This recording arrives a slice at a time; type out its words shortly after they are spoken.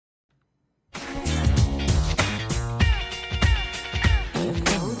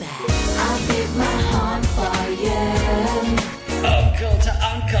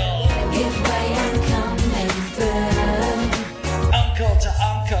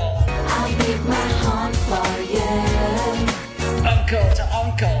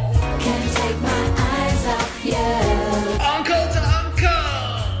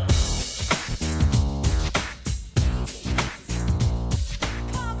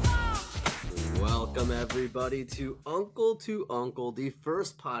Welcome, everybody, to Uncle, the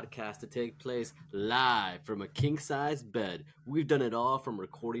first podcast to take place live from a king-size bed. We've done it all from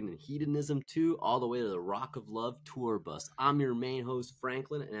recording in Hedonism 2 all the way to the Rock of Love tour bus. I'm your main host,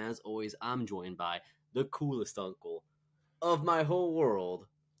 Franklin, and as always, I'm joined by the coolest uncle of my whole world,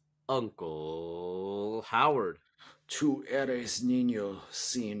 Uncle Howard. Tu eres niño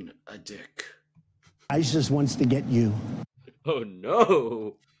sin a dick. ISIS wants to get you. Oh,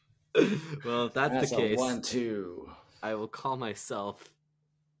 no. Well, if that's the case, 1, 2. I will call myself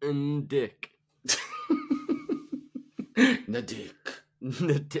Dick. The dick.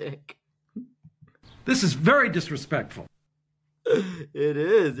 The Dick. This is very disrespectful. It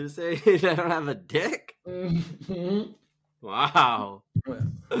is. They're saying I don't have a dick? Mm-hmm. Wow.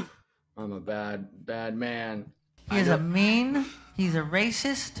 I'm a bad man. He's a mean, he's a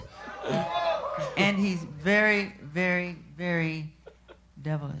racist, and he's very, very, very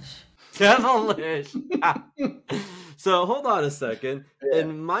devilish. Devilish. So hold on a second. Yeah.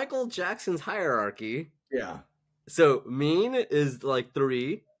 In Michael Jackson's hierarchy, Yeah. so mean is like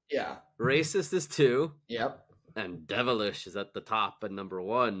 3, Yeah. racist is 2, Yep. and devilish is at the top at number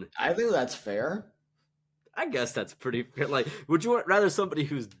 1. I think that's fair. I guess that's pretty fair. Like, would you rather somebody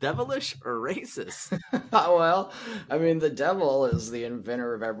who's devilish or racist? Well, I mean, the devil is the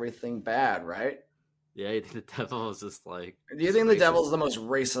inventor of everything bad, right? Yeah, you think the devil is just like... Do you think the racist? devil's the most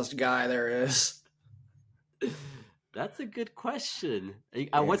racist guy there is? That's a good question.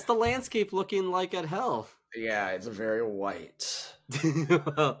 Yeah. What's the landscape looking like at hell? Yeah, it's very white.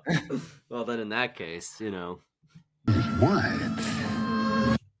 well, then in that case, you know... What?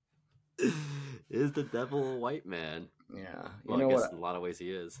 Is the devil a white man? Yeah. Well, I guess in a lot of ways he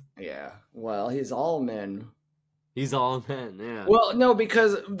is. Yeah. Well, he's all men. He's all men, yeah. Well, no,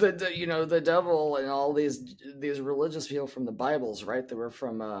 because the devil and all these religious people from the Bibles, right? They were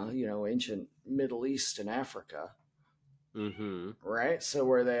from ancient Middle East and Africa, Mm-hmm. right? So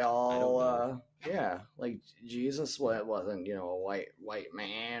were they all like Jesus wasn't a white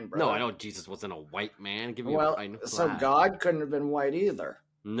man, brother. No, I know Jesus wasn't a white man. Give me Well, so that. God couldn't have been white either.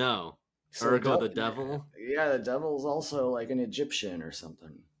 No. So Ergo the devil? Yeah, the devil's also like an Egyptian or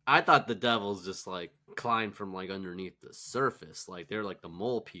something. I thought the devils just like climbed from like underneath the surface, like they're like the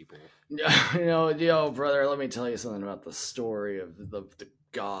mole people. Brother, let me tell you something about the story of the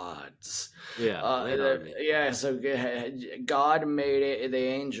gods. Yeah, So God made the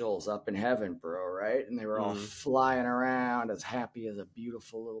angels up in heaven, bro, right? And they were all flying around as happy as a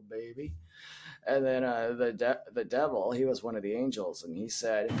beautiful little baby. And then the devil, he was one of the angels, and he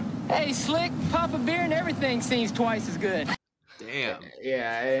said, "Hey, Slick, pop a beer and everything seems twice as good." Damn.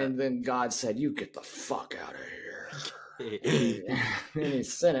 Yeah, and then God said, "You get the fuck out of here." And he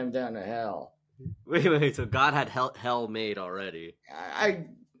sent him down to hell. Wait, so God had hell made already? I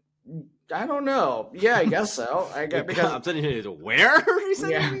don't know. Yeah, I guess so. Because I'm sitting here, where?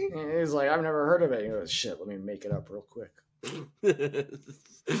 Yeah, he's like, I've never heard of it. He goes, shit, let me make it up real quick.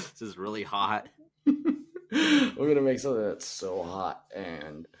 This is really hot. We're gonna make something that's so hot,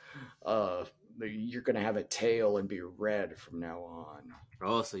 and you're gonna have a tail and be red from now on.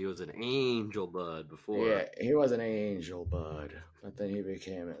 Oh, so he was an angel bud before. Yeah, he was an angel bud, but then he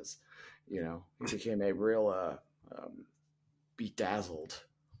became a real bedazzled.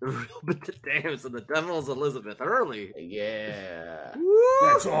 Damn, so the devil's Elizabeth Early. Yeah.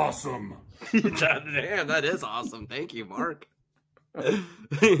 That's awesome. Damn, that is awesome. Thank you, Mark.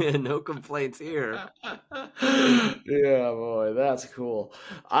 No complaints here. Yeah, boy, that's cool.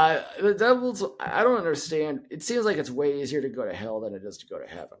 The devil's, I don't understand. It seems like it's way easier to go to hell than it is to go to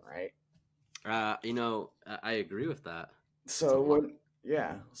heaven, right? I agree with that. So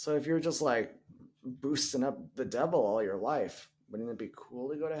so if you're just like boosting up the devil all your life, wouldn't it be cool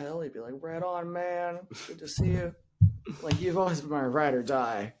to go to hell? You'd be like, right on, man. Good to see you. Like, you've always been my ride or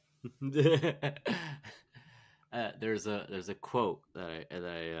die. There's a quote that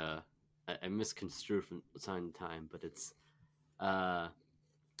I misconstrued from time to time, but it's I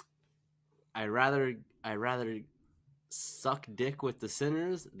rather suck dick with the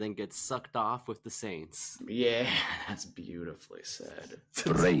sinners than get sucked off with the saints. Yeah, that's beautifully said.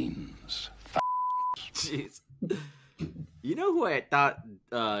 Brains. Jeez. You know who I thought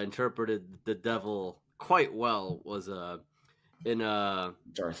interpreted the devil quite well was in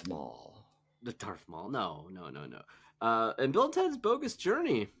Darth Maul. The Darth Maul. No. And Bill and Ted's Bogus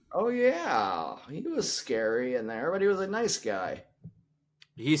Journey. Oh yeah, he was scary in there, but he was a nice guy.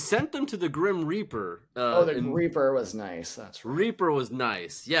 He sent them to the Grim Reaper. Reaper was nice. That's right. Reaper was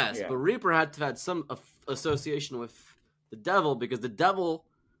nice, yes, Yeah. but Reaper had to have had some association with the devil because the devil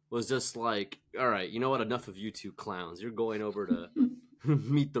was just like, all right, you know what? Enough of you two clowns. You're going over to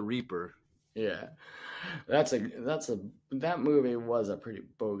meet the Reaper. Yeah, that movie was a pretty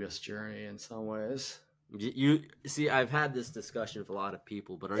bogus journey in some ways. You see, I've had this discussion with a lot of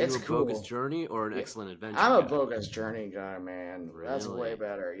people, but are It's you a cool. bogus journey or an excellent adventure? I'm a guy? bogus journey guy, man. That's Really? way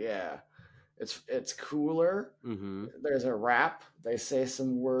better. Yeah, it's cooler. Mm-hmm. There's a rap. They say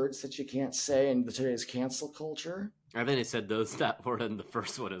some words that you can't say in today's cancel culture. I think they said that word in the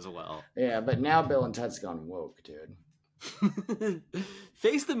first one as well. Yeah, but now Bill and Ted's gone woke, dude.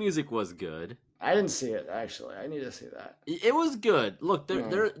 Face the Music was good. I didn't see it actually. I need to see that. It was good. Look,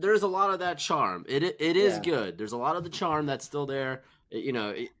 there's a lot of that charm. It is good. There's a lot of the charm that's still there.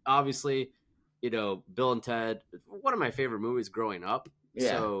 Obviously, Bill and Ted, one of my favorite movies growing up.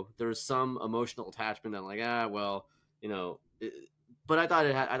 Yeah. So there's some emotional attachment. I'm like, but I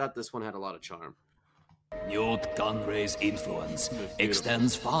thought this one had a lot of charm. Newt Gunray's influence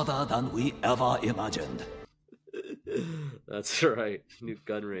extends farther than we ever imagined. That's right. Newt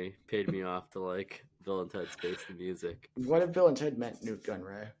Gunray paid me off to like Bill and Ted's Face the Music. What if Bill and Ted meant Newt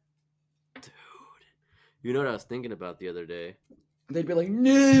Gunray? Dude. You know what I was thinking about the other day? They'd be like,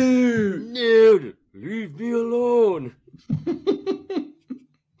 Newt, leave me alone.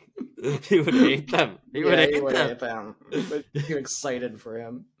 He would hate them. He would hate them. But you're excited for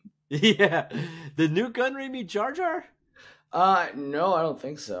him. Yeah. Did Newt Gunray meet Jar Jar? No, I don't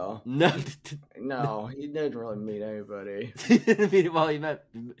think so. No. No, he didn't really meet anybody. Well, he met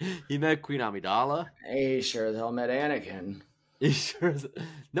Queen Amidala. He sure as hell met Anakin. He sure is.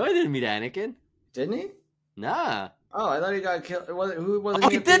 No, he didn't meet Anakin. Didn't he? Nah. Oh, I thought he got killed. Who was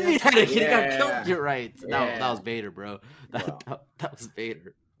he did meet Anakin. He got killed. Yeah. You're right. Yeah. That was Vader, bro. That was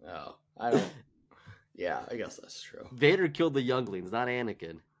Vader. No, I don't. Yeah, I guess that's true. Vader killed the younglings, not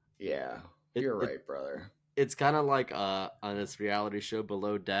Anakin. Yeah, you're right, brother. It's kind of like on this reality show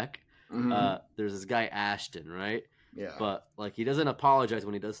Below Deck. Mm-hmm. There's this guy Ashton, right? Yeah. But like he doesn't apologize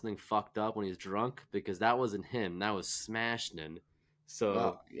when he does something fucked up when he's drunk because that wasn't him. That was Smashton.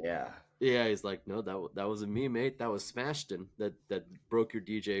 So yeah. Yeah, he's like, no, that wasn't me, mate. That was Smashton that broke your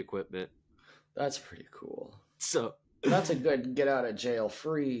DJ equipment. That's pretty cool. So that's a good get out of jail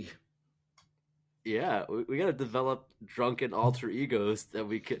free. Yeah, we got to develop drunken alter egos that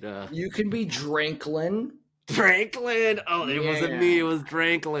we could. You can be Dranklin. Dranklin. Oh, it wasn't me. It was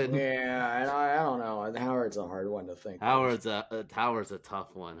Dranklin. Yeah, and I don't know. Howard's a hard one to think. Howard's a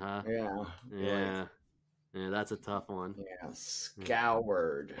tough one, huh? Yeah. Yeah. Yeah, that's a tough one. Yeah,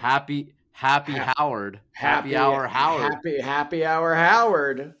 Scoured. Happy Howard. Happy Hour Howard. Happy Hour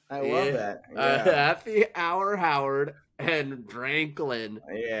Howard. I love that. Yeah. Happy Hour Howard and Dranklin.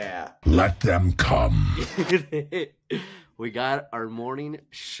 Yeah. Let them come. We got our morning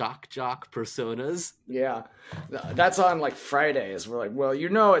shock jock personas. Yeah. That's on like Fridays. We're like, well,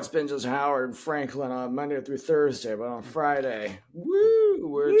 it's been just Howard and Franklin on Monday through Thursday, but on Friday,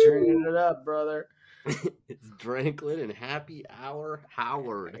 we're turning it up, brother. It's Dranklin and Happy Hour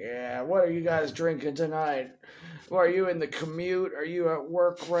Howard. Yeah, what are you guys drinking tonight? Well, are you in the commute? Are you at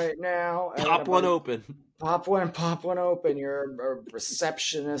work right now? Pop one open. Pop one open. You're a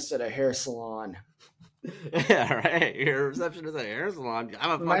receptionist at a hair salon. Yeah, right. You're a receptionist at a hair salon. I'm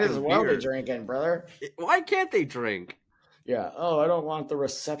a Might as well beer. be drinking, brother. Why can't they drink? Yeah. Oh, I don't want the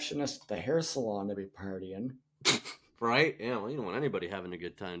receptionist at the hair salon to be partying. Right? Yeah, well, you don't want anybody having a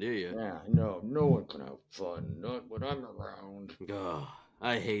good time, do you? Yeah, no one can have fun. Not when I'm around. Oh,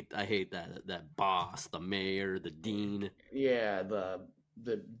 I hate that boss, the mayor, the dean. Yeah, the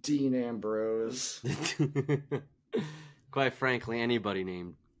Dean Ambrose. Quite frankly, anybody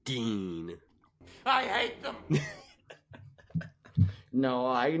named Dean. I hate them. No,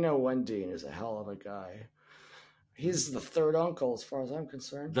 I know one Dean is a hell of a guy. He's the third uncle, as far as I'm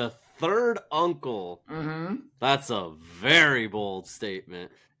concerned. The third uncle. Mm-hmm. That's a very bold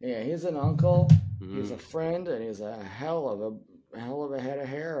statement. Yeah, he's an uncle. Mm-hmm. He's a friend, and he's a hell of a head of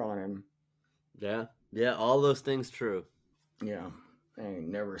hair on him. Yeah, all those things true. Yeah, and he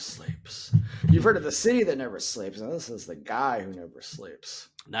never sleeps. You've heard of the city that never sleeps, and this is the guy who never sleeps.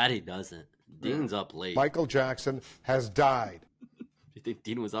 That he doesn't. Dean's up late. Michael Jackson has died. You think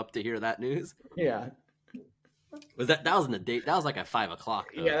Dean was up to hear that news? Yeah. That was in the date? That was like at 5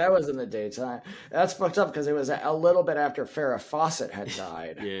 o'clock. Though. Yeah, that was in the daytime. That's fucked up because it was a little bit after Farrah Fawcett had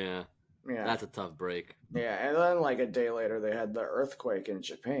died. Yeah, that's a tough break. Yeah, and then like a day later they had the earthquake in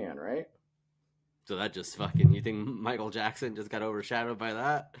Japan, right? So that just fucking. You think Michael Jackson just got overshadowed by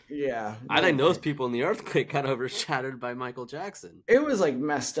that? Yeah, I think those people in the earthquake got overshadowed by Michael Jackson. It was like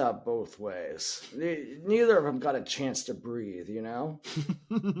messed up both ways. Neither of them got a chance to breathe, you know?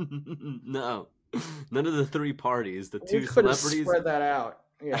 No. None of the three parties, the two we could have celebrities. spread that out.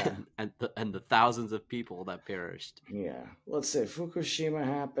 Yeah. and the thousands of people that perished. Yeah. Let's see. Fukushima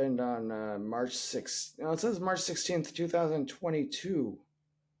happened on March 6th. No, it says March 16th, 2022.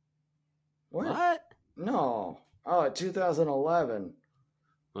 What? No. Oh, 2011.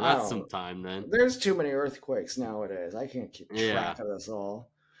 Well, that's some time then. There's too many earthquakes nowadays. I can't keep track of this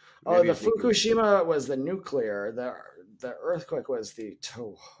all. Maybe the Fukushima was the nuclear. The earthquake was the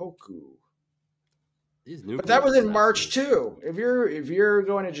Tohoku. But that was in March too. If you're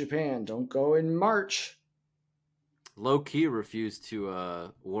going to Japan, don't go in March. Low key refused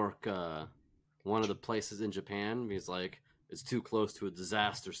to work one of the places in Japan. He's like, it's too close to a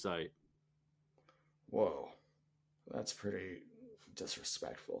disaster site. Whoa, that's pretty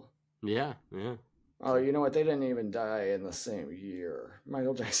disrespectful. Yeah. Oh, you know what? They didn't even die in the same year.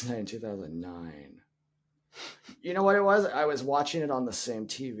 Michael Jackson died in 2009. You know what it was? I was watching it on the same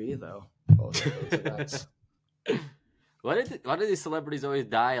TV though. Both of those events. Why do these celebrities always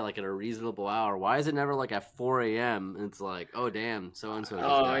die like at a reasonable hour? Why is it never like at 4 a.m. and it's like, oh damn, so and so.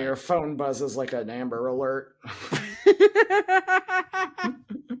 Oh, your phone buzzes like an Amber Alert.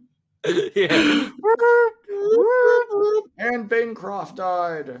 Yeah. And Bancroft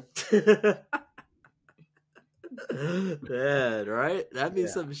died. Man, right? That'd be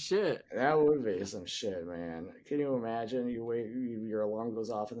some shit. That would be some shit, man. Can you imagine? Your alarm goes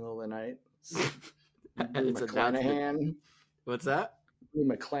off in the middle of the night. It's McClanahan. What's that?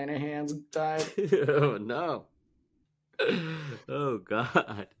 McClanahan's died. Oh no. Oh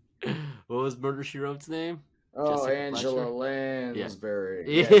god. What was Murder She Wrote's name? Oh, Jessica Angela Fletcher? Lansbury.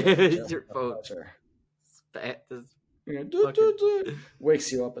 Yeah, your phone.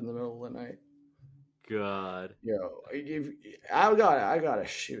 Wakes you up in the middle of the night. God. Yo, I gotta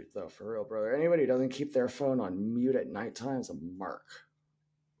shoot though, for real, brother. Anybody who doesn't keep their phone on mute at nighttime is a mark.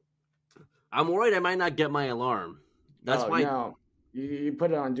 I'm worried I might not get my alarm. That's why. No, you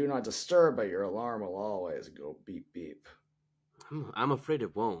put it on Do Not Disturb, but your alarm will always go beep beep. I'm afraid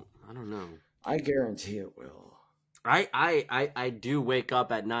it won't. I don't know. I guarantee it will. I do wake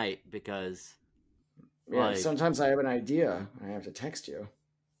up at night because. Yeah, sometimes I have an idea. I have to text you.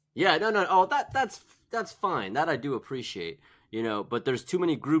 Yeah, no. Oh, that's fine. That I do appreciate. You know, but there's too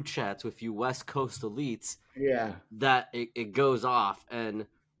many group chats with you West Coast elites. Yeah. That it goes off, and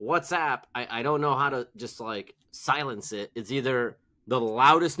WhatsApp, I don't know how to just like silence it. It's either the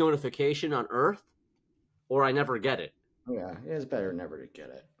loudest notification on earth, or I never get it. Yeah, it's better never to get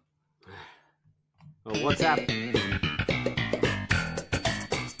it. Oh, WhatsApp.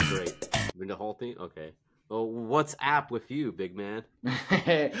 Great. The whole thing? Okay. Well, what's app with you, big man?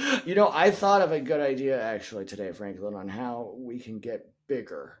 You know, I thought of a good idea actually today, Franklin, on how we can get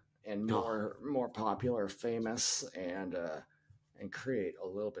bigger and more popular, famous, and create a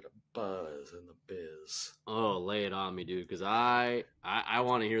little bit of buzz in the biz. Oh, lay it on me, dude, because I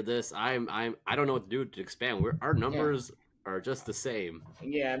want to hear this. I don't know what to do to expand. Our numbers are just the same.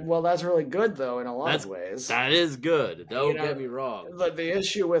 Yeah, well, that's really good though in a lot of ways. That is good. Don't get me wrong. The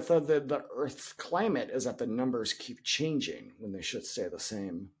issue with the Earth's climate is that the numbers keep changing when they should stay the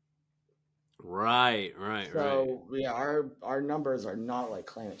same. Right. So yeah, our numbers are not like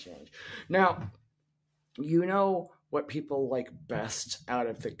climate change. Now, you know what people like best out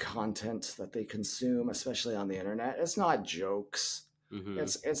of the content that they consume, especially on the internet? It's not jokes. Mm-hmm.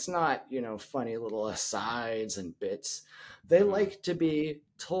 It's not, funny little asides and bits. They like to be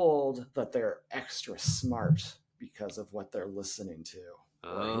told that they're extra smart because of what they're listening to.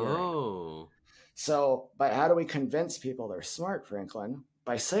 Oh. So, but how do we convince people they're smart, Franklin?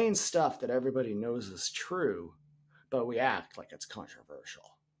 By saying stuff that everybody knows is true, but we act like it's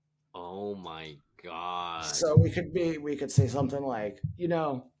controversial. Oh my God. So we could say something like,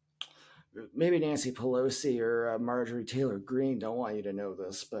 maybe Nancy Pelosi or Marjorie Taylor Greene don't want you to know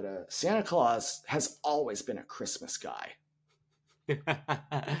this, but Santa Claus has always been a Christmas guy.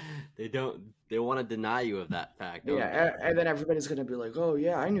 They want to deny you of that fact. And then everybody's going to be like, oh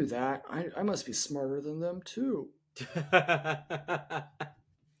yeah, I knew that. I must be smarter than them too. I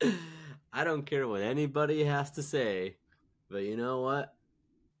don't care what anybody has to say, but you know what?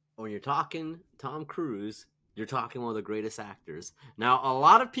 When you're talking Tom Cruise, you're talking one of the greatest actors. Now, a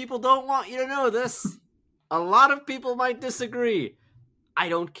lot of people don't want you to know this. A lot of people might disagree. I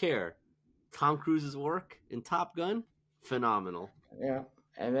don't care. Tom Cruise's work in Top Gun, phenomenal. Yeah.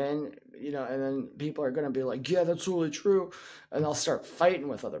 And then, people are going to be like, yeah, that's really true. And they'll start fighting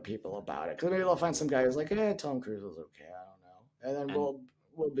with other people about it. Because maybe they'll find some guy who's like, Tom Cruise is okay. I don't know. And then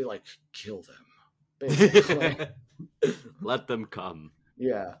we'll be like, kill them. Basically. Let them come.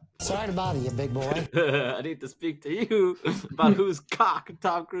 Yeah. Sorry to bother you, big boy. I need to speak to you about whose cock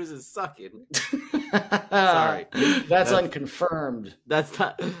Tom Cruise is sucking. Sorry, that's unconfirmed. That's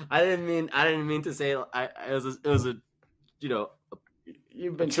not. I didn't mean to say. It was a you know.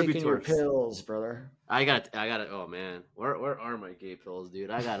 You've been taking your pills, brother. I got. Oh man, where are my gay pills,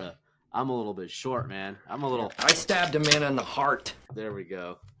 dude? I'm a little bit short, man. I'm a little. I stabbed a man in the heart. There we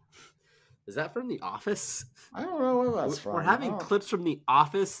go. Is that from The Office? I don't know where that's from. We're having clips from The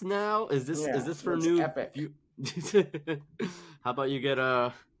Office now. Is this for new? Epic. How about you get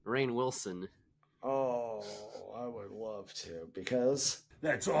Rainn Wilson? Oh, I would love to because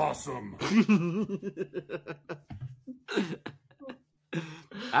That's awesome.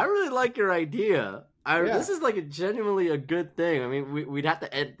 I really like your idea. This is like genuinely a good thing. I mean, we'd have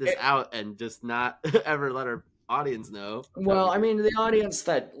to edit this out and just not ever let our audience know. Well, I mean, the audience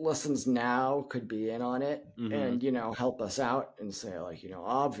that listens now could be in on it and, help us out and say, like,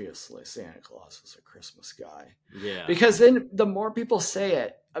 obviously Santa Claus is a Christmas guy. Yeah. Because then the more people say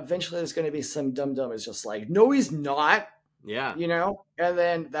it, eventually there's going to be some dum-dum is just like, no, he's not. Yeah. And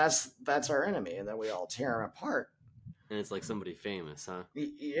then that's our enemy. And then we all tear him apart. And it's like somebody famous, huh?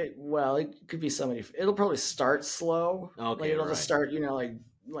 Well, it could be somebody. It'll probably start slow. Okay, like it'll just start,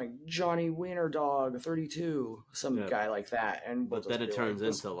 like Johnny Wiener Dog 32, some guy like that, and but then it turns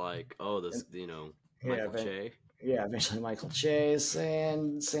into like, Michael Che. Yeah, eventually Michael Che is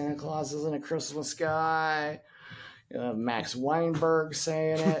saying Santa Claus isn't a Christmas guy. Max Weinberg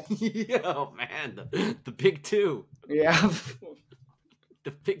saying it. Oh man, the big two. Yeah,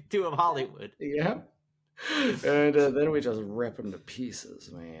 the big two of Hollywood. Yeah. And then we just rip him to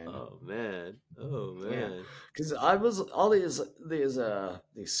pieces, man. Oh man. Because I was all these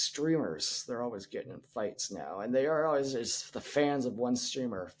streamers, they're always getting in fights now, and they are always just the fans of one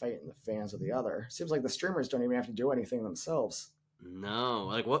streamer fighting the fans of the other. Seems like the streamers don't even have to do anything themselves. No,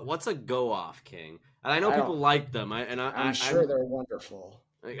 like what's a go off king? And I know people like them. I'm sure they're wonderful.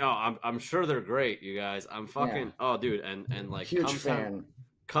 I'm sure they're great, you guys. I'm fucking dude, and like huge fan.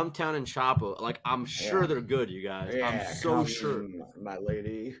 Come Town and Chapo, like I'm sure they're good, you guys. Yeah, I'm so sure, my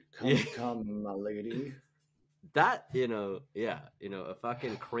lady. Come, my lady. That a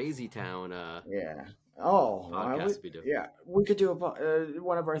fucking Crazy Town. Yeah. Oh, podcast we do. Yeah, we could do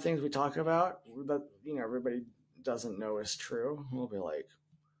one of our things we talk about that everybody doesn't know is true. We'll be like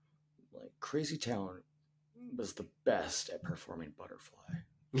Crazy Town was the best at performing Butterfly.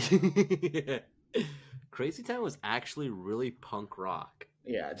 Crazy Town was actually really punk rock.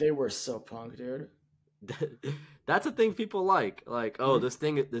 Yeah, they were so punk, dude. That's a thing people like. Like, this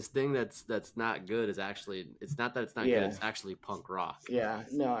thing that's not good is actually. It's not that it's not good. It's actually punk rock. Yeah,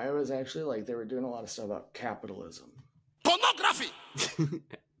 no, it was actually like they were doing a lot of stuff about capitalism. Pornography.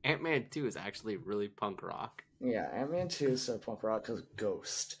 Ant-Man 2 is actually really punk rock. Yeah, Ant-Man 2 is so punk rock because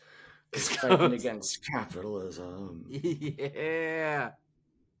Ghost is fighting against capitalism. Yeah.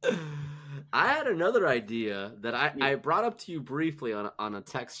 I had another idea that I brought up to you briefly on a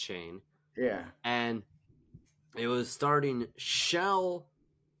text chain. Yeah. And it was starting shell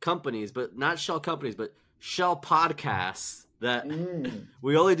companies, but not shell companies, but shell podcasts that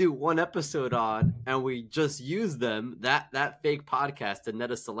we only do one episode on, and we just use them, that fake podcast, to net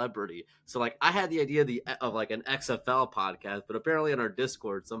a celebrity. So like I had the idea of like an XFL podcast, but apparently on our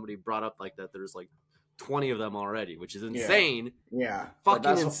Discord somebody brought up like that there's like 20 of them already, which is insane. Yeah.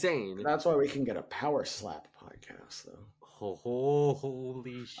 Fucking insane. That's why we can get a Power Slap podcast, though.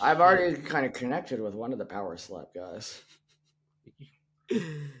 Holy shit. I've already kind of connected with one of the Power Slap guys.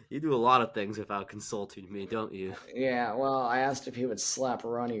 You do a lot of things without consulting me, don't you? Yeah, well, I asked if he would slap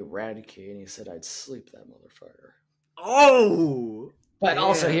Ronnie Radke, and he said I'd sleep that motherfucker. Oh! But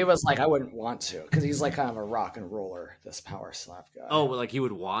also, he was like, I wouldn't want to, because he's like kind of a rock and roller, this Power Slap guy. Oh, like he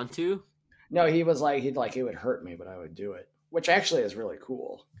would want to? No, he was like, it would hurt me, but I would do it. Which actually is really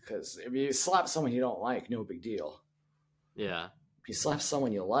cool, because if you slap someone you don't like, no big deal. Yeah. If you slap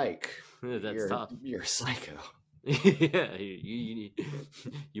someone you like, that's tough. You're psycho. Yeah, you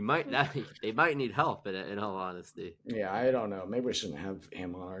might not. They might need help. In all honesty. Yeah, I don't know. Maybe we shouldn't have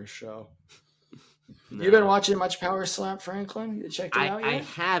him on our show. No. You been watching much Power Slap, Franklin? You checked it out yet? I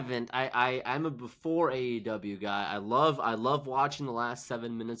haven't. I'm a before AEW guy. I love watching the last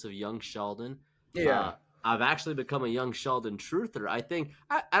 7 minutes of Young Sheldon. Yeah, I've actually become a Young Sheldon truther. I think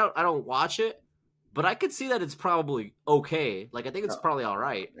I don't watch it, but I could see that it's probably okay. Like I think it's probably all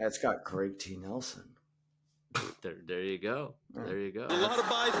right. That's got Craig T. Nelson. There you go. There you go. A lot of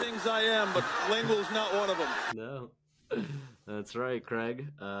buy things I am, but lingual's not one of them. No, that's right, Craig.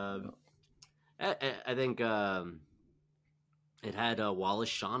 I think it had Wallace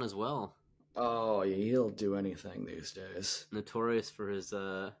Shawn as well. Oh, yeah, he'll do anything these days. Notorious for his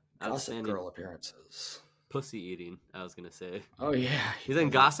Gossip outstanding Girl appearances. pussy eating, I was gonna say. Oh yeah, He's in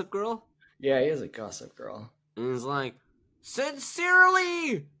Gossip Girl? Yeah, he is a Gossip Girl. And he's like,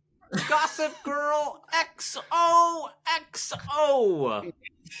 sincerely, Gossip Girl XOXO.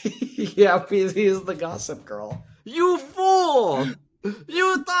 Yeah, he's the Gossip Girl. You fool!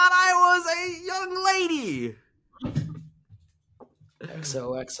 You thought I was a young lady!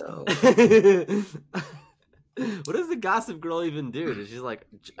 XOXO. What does the Gossip Girl even do? She's like,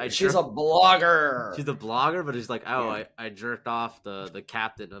 she's a blogger. She's a blogger, but she's like, oh, I jerked off the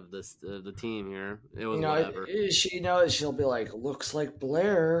captain of this the team here. It was whatever. She knows she'll be like, looks like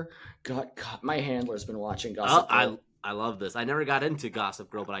Blair got my handler's been watching Gossip Girl. I love this. I never got into Gossip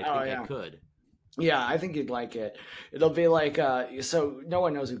Girl, but I think I could. Yeah, I think you'd like it. It'll be like, so no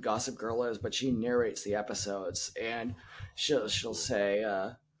one knows who Gossip Girl is, but she narrates the episodes, and she'll say,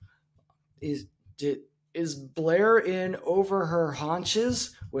 is Blair in over her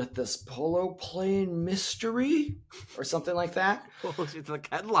haunches with this polo plane mystery or something like that? Oh, she's like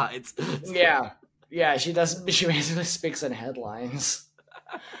headlines. Yeah, she does. She basically speaks in headlines.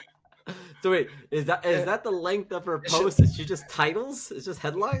 So wait, is that the length of her post? Is she just titles? It's just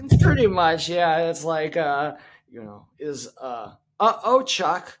headlines? Pretty much, yeah. It's like,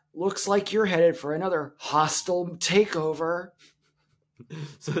 Chuck, looks like you're headed for another hostile takeover.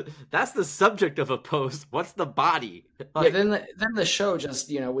 So that's the subject of a post. What's the body? Like, then the show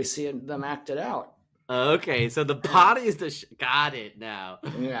just, we see them act it out. Okay, so the body is got it now.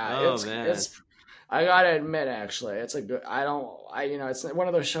 Yeah, man. I gotta admit, actually, it's a good. It's one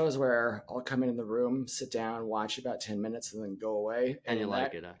of those shows where I'll come in the room, sit down, watch about 10 minutes, and then go away. And you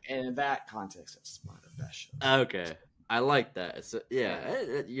like it, huh? And in that context, it's one of the best shows. Okay, I like that. So yeah,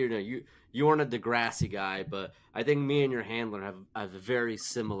 you weren't a Degrassi guy, but I think me and your handler have a very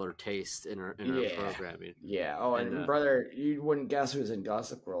similar taste in our programming. Yeah. Oh, and brother, you wouldn't guess who's in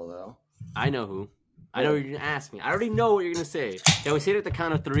Gossip Girl though. I know who. I know what you're gonna ask me. I already know what you're gonna say. Can we say it at the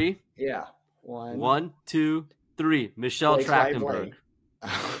count of 3? Yeah. 1, 2, 3. Michelle Trachtenberg.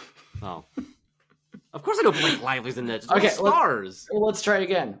 Oh. Of course I know Blake Lively's in that. Okay, stars. Let's try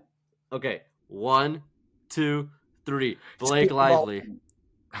again. Okay. 1, 2, 3. Blake Lively.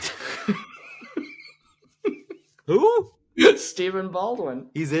 Who? Stephen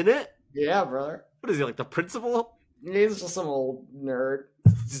Baldwin. He's in it? Yeah, brother. What is he, like the principal? He's just some old nerd.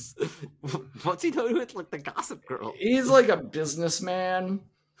 What's he doing with like the Gossip Girl? He's like a businessman.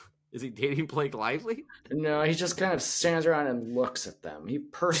 Is he dating Blake Lively? No, he just kind of stands around and looks at them. He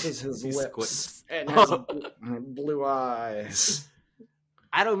purses his lips and has blue eyes.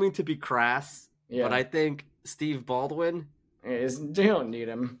 I don't mean to be crass, but I think Steve Baldwin... You don't need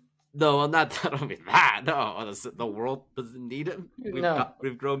him. No, I don't mean that. No, the world doesn't need him.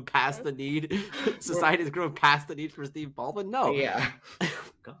 We've grown past the need. Society's grown past the need for Steve Baldwin. No. Yeah.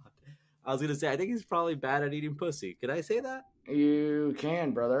 God. I was going to say, I think he's probably bad at eating pussy. Could I say that? You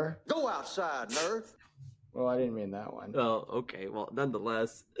can, brother. Go outside, nerd. Well, I didn't mean that one. Oh, okay. Well,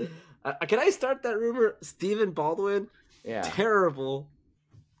 nonetheless. Can I start that rumor? Stephen Baldwin? Yeah. Terrible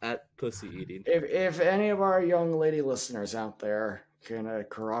at pussy eating. If any of our young lady listeners out there can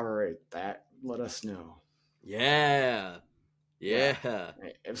corroborate that, let us know. Yeah.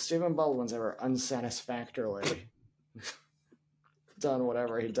 If Stephen Baldwin's ever unsatisfactorily done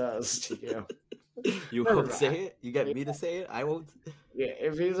whatever he does to you. You won't say it? You get me to say it? I won't. Yeah,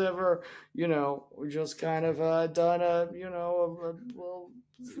 if he's ever, just kind of done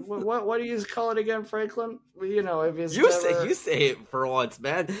what do you call it again, Franklin? If he's you say it for once,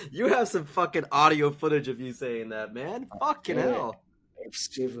 man. You have some fucking audio footage of you saying that, man. Fucking hell. If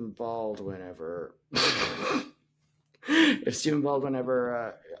Stephen Baldwin ever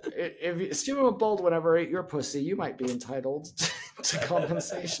ate your pussy, you might be entitled to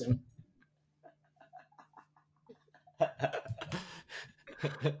compensation.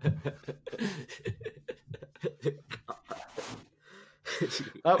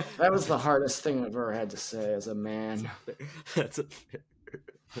 That was the hardest thing I've ever had to say as a man. That's a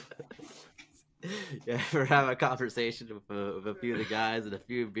You ever have a conversation with a few of the guys and a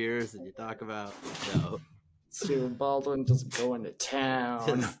few beers and you talk about Stephen Baldwin just going to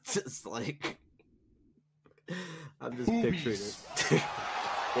town. just like I'm just picturing it.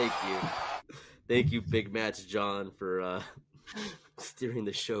 Thank you, Big Match John, for steering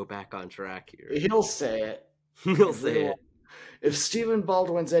the show back on track here. He'll say it. He'll say it. If Stephen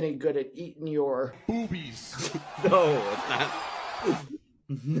Baldwin's any good at eating your boobies. No, it's not.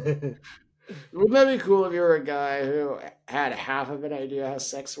 Wouldn't that be cool if you were a guy who had half of an idea how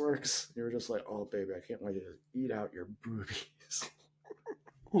sex works? You were just like, oh, baby, I can't wait to eat out your boobies.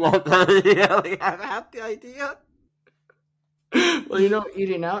 Yeah, like, I've had the idea. Well, you know,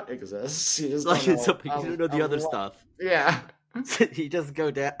 eating out exists. You just Like, don't know, you don't know the other stuff. Yeah. You just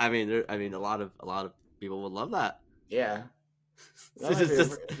go down. I mean, a lot of people would love that. Yeah. So That might be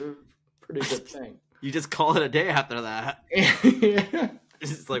just, a pretty good thing. you just call it a day after that. Yeah.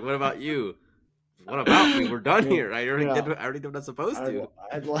 It's like, what about you? What about me? We're done here. I already did what I'm supposed to.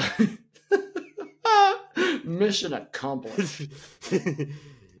 I'd like mission accomplished.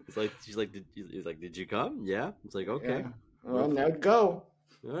 It's like he's like, did you come? Yeah. It's like, okay. Yeah. Well, now go.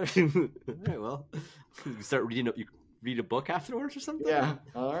 All right. Well, you start reading. You read a book afterwards or something. Yeah.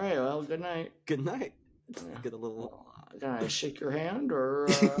 All right. Well, good night. Good night. Yeah. Get a little. Can I shake your hand or?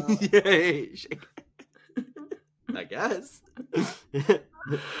 Yeah, shake. I guess.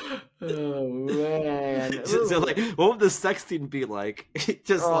 Oh man! So, like, what would the sexting be like?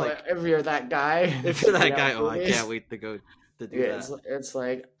 Just like, if you're that guy, if you're that guy, I can't wait to go to do that. It's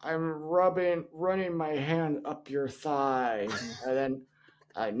like I'm running my hand up your thigh, and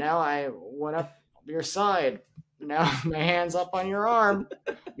then now I went up your side. Now my hand's up on your arm.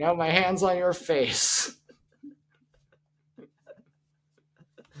 Now my hand's on your face.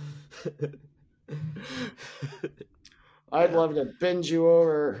 I'd love to bend you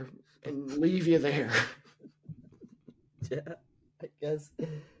over and leave you there. Yeah, I guess.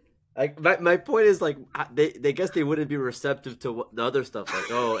 My point is, like, they guess they wouldn't be receptive to the other stuff.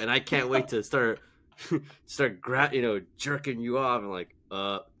 Like, oh, and I can't wait to start jerking you off. And like,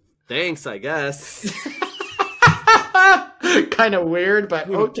 thanks, I guess. Kind of weird, but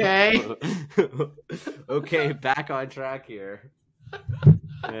okay. Okay, back on track here.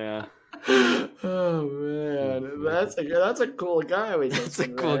 Yeah. Oh man, that's a cool guy. That's a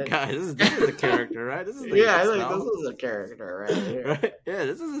cool guy. This is a character, right? This is I think this is a character right here. Right? Yeah,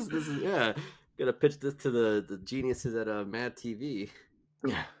 this is yeah. Gonna pitch this to the geniuses at Mad TV.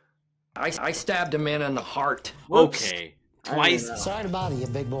 Yeah. I stabbed a man in the heart. Okay, twice. Sorry to bother you,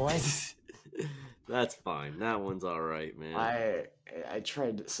 big boy. That's fine. That one's all right, man. I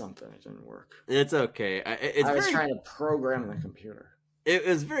tried something. It didn't work. It's okay. I was trying to program the computer. It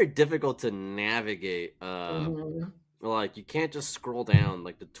was very difficult to navigate. Like, you can't just scroll down,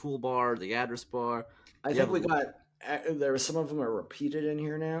 like the toolbar, the address bar. I think we got there. Some of them are repeated in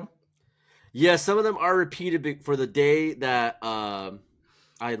here now. Yeah, some of them are repeated for the day that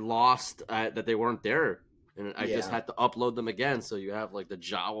I lost that they weren't there, and I just had to upload them again. So you have like the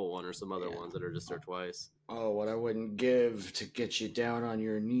Jawa one or some other ones that are just there twice. Oh, what I wouldn't give to get you down on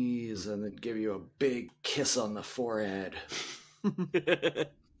your knees and then give you a big kiss on the forehead. The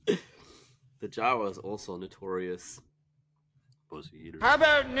Jawa is also notorious pussy eater. How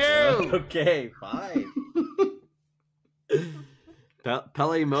about no? Okay, fine.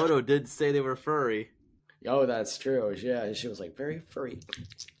 Pele Moto did say they were furry. Oh, that's true. Yeah, she was like very furry.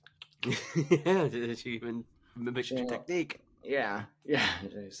 Yeah, she even mimicked your technique. Yeah.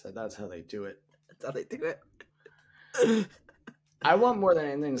 She said that's how they do it. That's how they do it. I want more than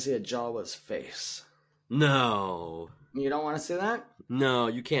anything to see a Jawa's face. No. You don't want to see that? No,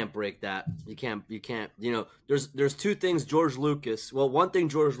 you can't break that. You can't. You know, there's two things George Lucas. Well, one thing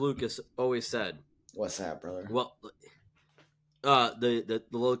George Lucas always said. What's that, brother? Well, the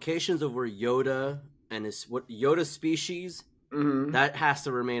locations of where Yoda and Yoda's species, that has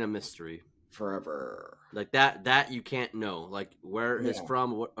to remain a mystery forever. Like that you can't know. Like where he's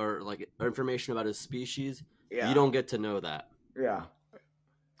from, or like information about his species. Yeah. You don't get to know that. Yeah.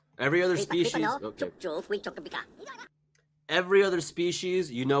 Every other species. Okay. Every other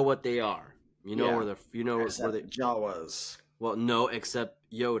species, you know what they are. You know where they're. You know where they. Jawas. Well, no, except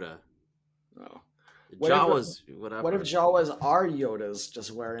Yoda. No. Jawas, whatever. What if Jawas are Yodas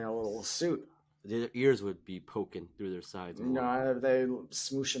just wearing a little suit? Their ears would be poking through their sides. No, they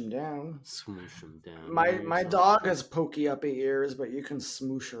smoosh them down. Smoosh them down. My dog has pokey uppy ears, but you can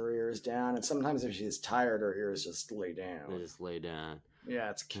smoosh her ears down. And sometimes if she's tired, her ears just lay down. They just lay down. Yeah,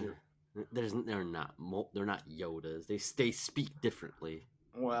 it's cute. They're not Yodas. They speak differently.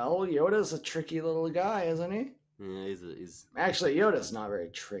 Well, Yoda's a tricky little guy, isn't he? Yeah, he's actually Yoda's not very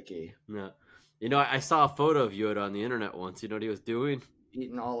tricky. No, you know, I saw a photo of Yoda on the internet once. You know what he was doing?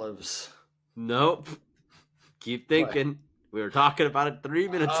 Eating olives. Nope. Keep thinking. What? We were talking about it 3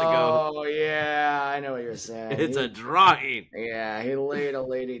 minutes ago. Oh yeah, I know what you're saying. It's a drawing. Yeah, he laid a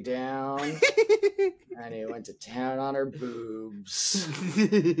lady down and he went to town on her boobs.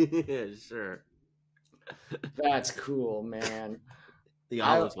 Yeah, sure. That's cool, man. The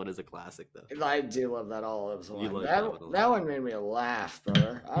olives one is a classic, though. I do love that olives one. That one made me laugh,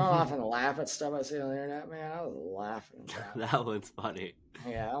 brother. I don't often laugh at stuff I see on the internet, man. I was laughing at that. That one's funny.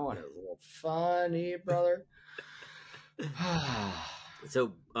 Yeah, that one is a little funny, brother.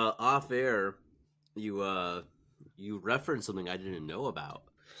 So off air, you referenced something I didn't know about.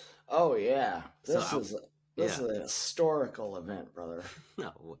 Oh yeah, this So is a historical event, brother.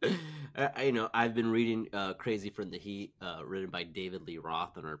 No, I've been reading "Crazy from the Heat," written by David Lee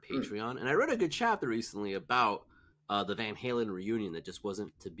Roth on our Patreon, and I read a good chapter recently about the Van Halen reunion that just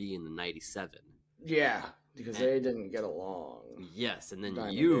wasn't to be in the '97. Yeah, because they didn't get along. Yes, and then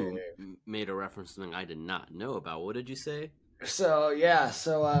you made a reference to something I did not know about. What did you say? So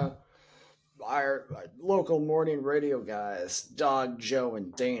our local morning radio guys, Dog, Joe,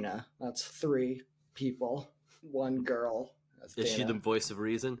 and Dana. That's 3 people, 1 girl. That's Is Dana. she the voice of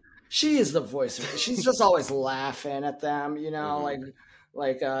reason? She is the voice of. She's just always laughing at them,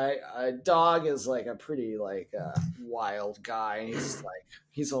 Dog is like a pretty wild guy, and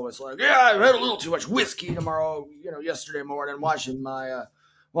he's always like, yeah, I had a little too much whiskey tomorrow, yesterday morning watching my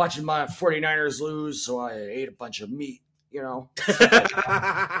 49ers lose, so I ate a bunch of meat.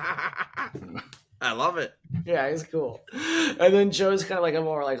 I love it. Yeah, he's cool. And then Joe's kind of like a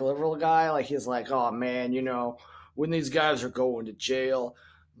more liberal guy. Like he's like, oh man, when these guys are going to jail,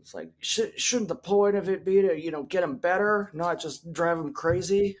 it's like shouldn't the point of it be to get them better, not just drive them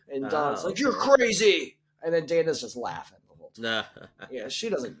crazy? And Don's like, you're crazy. And then Dana's just laughing the whole time. Yeah, she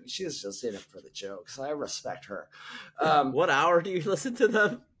doesn't. She's just in it for the jokes. I respect her. What hour do you listen to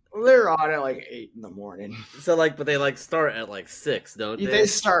them? They're on at 8 in the morning. So but they start at 6, don't they? They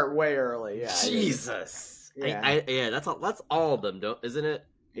start way early. Yeah. Jesus. Yeah. That's all of them, isn't it?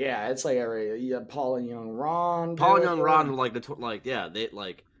 Yeah, it's Paul and Young Ron. Paul and Young Ron they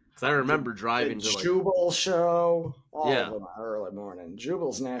because I remember driving the to Jubal show. All of them are early morning.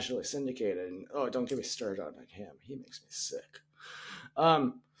 Jubal's nationally syndicated, and don't get me started on him. He makes me sick.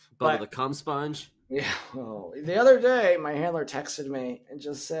 But the cum sponge. Yeah. Oh, the other day, my handler texted me and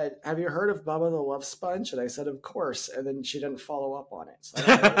just said, "Have you heard of Bubba the Love Sponge?" And I said, "Of course." And then she didn't follow up on it. So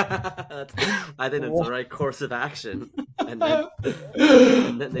I think it's the right course of action. And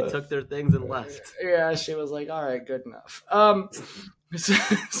then they took their things and left. Yeah, she was like, "All right, good enough."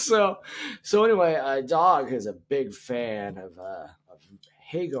 So anyway, Dog is a big fan of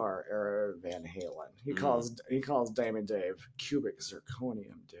Hagar era Van Halen. He calls Diamond Dave cubic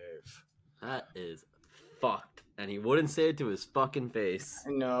zirconium Dave. That is fucked. And he wouldn't say it to his fucking face.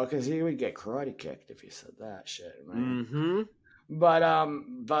 No, because he would get karate kicked if he said that shit, man. Mm-hmm.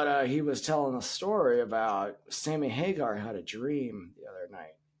 But he was telling a story about Sammy Hagar had a dream the other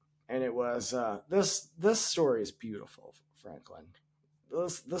night. And it was this story is beautiful, Franklin.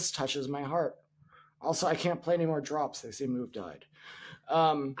 This touches my heart. Also, I can't play any more drops. They say Move died.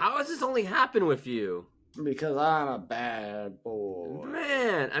 How does this only happen with you? Because I'm a bad boy.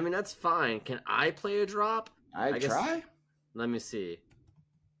 Man, I mean, that's fine. Can I play a drop? I try? Let me see.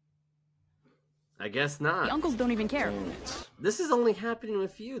 I guess not. The uncles don't even care. This is only happening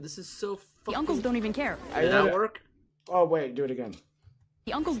with you. This is so fucking... The uncles don't even care. Did that work? Oh, wait, do it again.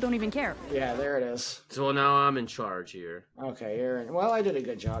 The uncles don't even care. Yeah, there it is. So now I'm in charge here. Okay, Aaron. Well, I did a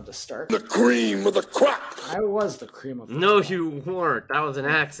good job to start. The cream of the crop. I was the cream of the crop. No, you weren't. That was an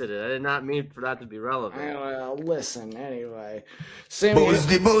accident. I did not mean for that to be relevant. Well, listen, anyway.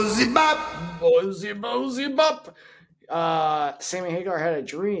 Boozy bop. Boozy bop. Sammy Hagar had a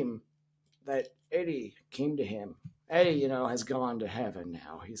dream that Eddie came to him. Eddie, has gone to heaven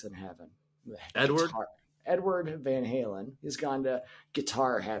now. He's in heaven. Edward Van Halen. He's gone to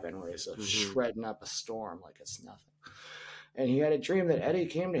guitar heaven where he's shredding up a storm like it's nothing. And he had a dream that Eddie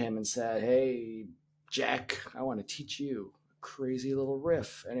came to him and said, "Hey, Jack, I want to teach you a crazy little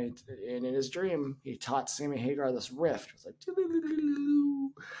riff." And in his dream, he taught Sammy Hagar this riff. It was like,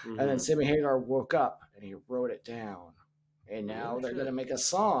 and then Sammy Hagar woke up and he wrote it down. And now they're going to make a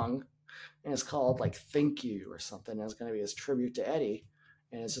song, and it's called "Thank You" or something. And it's going to be his tribute to Eddie.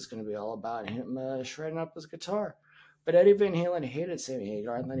 And it's just going to be all about him shredding up his guitar. But Eddie Van Halen hated Sammy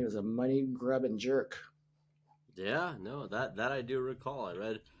Hagar, and then he was a money-grubbing jerk. Yeah, no, that I do recall. I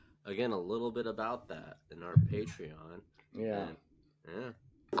read, again, a little bit about that in our Patreon. Yeah. Yeah.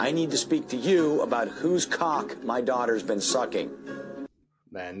 I need to speak to you about whose cock my daughter's been sucking.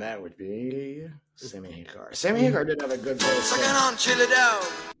 Then that would be Sammy Hagar. Sammy Hagar did have a good voice. Bring it on, chill it out.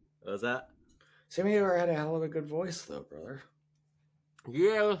 What was that? Sammy Hagar had a hell of a good voice, though, brother.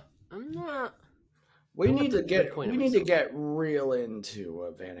 Yeah, I'm not. We need to get real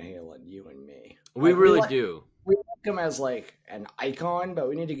into Van Halen, you and me. We really do. We like him as an icon, but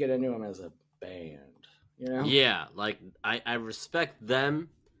we need to get into him as a band. Yeah, I respect them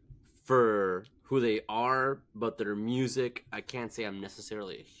for who they are, but their music, I can't say I'm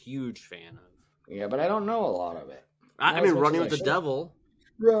necessarily a huge fan of. Yeah, but I don't know a lot of it. I mean, Running with the Devil.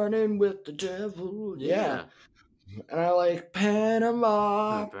 Running with the Devil. Yeah. And I like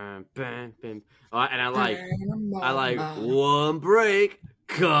Panama. And I like one break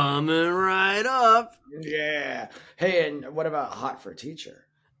coming right up. Yeah. Hey, and what about Hot for Teacher?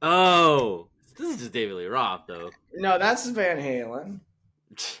 Oh, this is just David Lee Roth, though. No, that's Van Halen.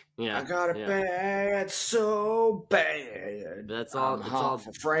 Yeah, I got it bad, so bad. That's all. It's all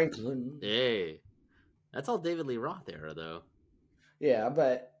for Franklin. Hey, that's all David Lee Roth era, though. Yeah,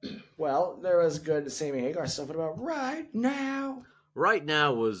 but well, there was good Sammy Hagar stuff. What about Right Now? Right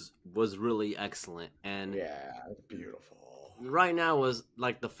Now was really excellent, and yeah, beautiful. Right Now was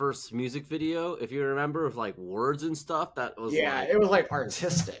like the first music video, if you remember, with like words and stuff. That was it was like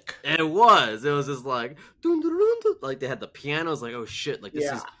artistic. It was just like dun, dun, dun, dun. Like they had the pianos. Like, oh shit! Like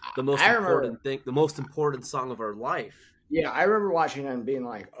this is the most important thing, the most important song of our life. Yeah, I remember watching it and being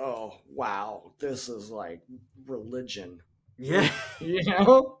like, oh wow, this is like religion. Yeah, you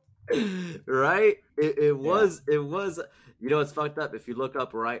know, right? It was. You know, it's fucked up. If you look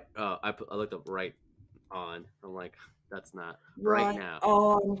up right, I looked up right on. I'm like, that's not right now.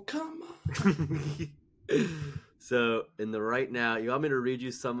 Oh, come on. So in the Right Now, you want me to read you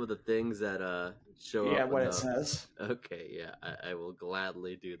some of the things that show up? Yeah, what it says. Okay, yeah, I will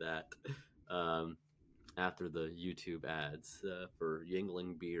gladly do that. After the YouTube ads for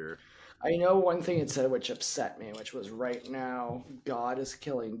Yingling beer. I know one thing it said which upset me, which was right now God is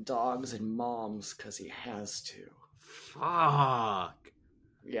killing dogs and moms because he has to. Fuck.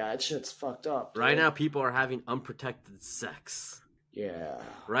 Yeah, that shit's fucked up. Right now people are having unprotected sex. Yeah.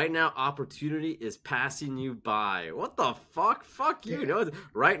 Right now opportunity is passing you by. What the fuck? Fuck you. No,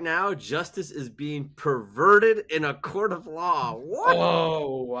 right now justice is being perverted in a court of law. What?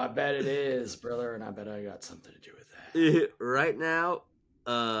 Oh, I bet it is, brother, and I bet I got something to do with that. Right now,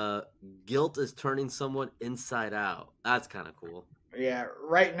 guilt is turning someone inside out. That's kind of cool. Yeah,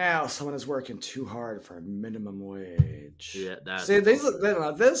 right now someone is working too hard for a minimum wage. Yeah, that's see, this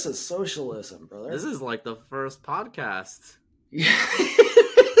is socialism, brother. This is like the first podcast. Yeah,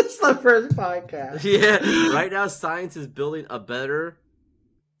 it's the first podcast. Yeah, right now science is building a better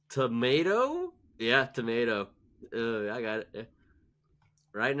tomato. Yeah, tomato. I got it. Yeah.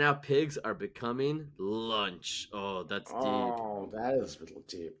 Right now, pigs are becoming lunch. Oh, that's deep. Oh, that is a little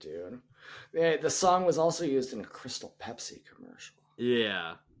deep, dude. Yeah, the song was also used in a Crystal Pepsi commercial.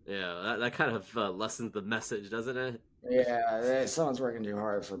 Yeah. That kind of lessens the message, doesn't it? Yeah, someone's working too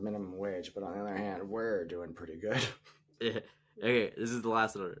hard for minimum wage, but on the other hand, we're doing pretty good. Yeah. Okay, this is the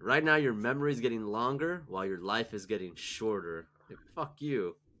last one. Right now, your memory is getting longer while your life is getting shorter. Like, fuck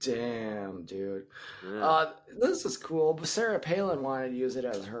you. Damn, dude. Yeah. This is cool. But Sarah Palin wanted to use it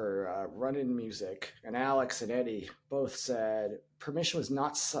as her run-in music, and Alex and Eddie both said permission was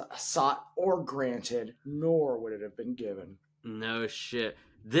not sought or granted, nor would it have been given. No shit.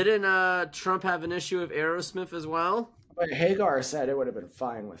 Didn't Trump have an issue with Aerosmith as well? But Hagar said it would have been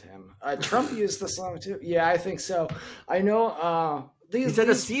fine with him. Trump used the song too. Yeah, I think so. I know. He said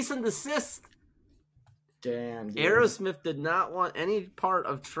a cease and desist. Damn. Dude. Aerosmith did not want any part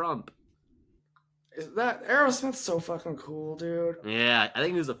of Trump. Is that Aerosmith's so fucking cool, dude? Yeah, I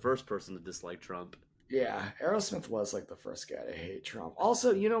think he was the first person to dislike Trump. Yeah, Aerosmith was like the first guy to hate Trump.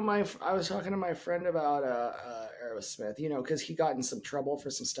 Also, you know, I was talking to my friend about Aerosmith, you know, because he got in some trouble for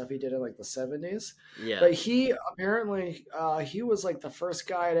some stuff he did in like the 70s. Yeah. But he apparently, he was like the first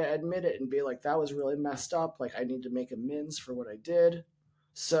guy to admit it and be like, that was really messed up. Like, I need to make amends for what I did.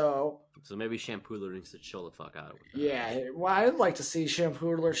 So maybe Shampooler needs to chill the fuck out with that. Yeah, well, I'd like to see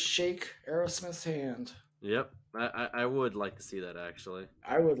Shampooler shake Aerosmith's hand. Yep, I would like to see that, actually.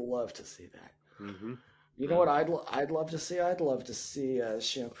 I would love to see that. Mm-hmm. You know what I'd love to see? I'd love to see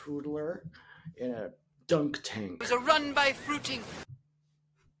Shampooler in a dunk tank. It was a run by fruiting.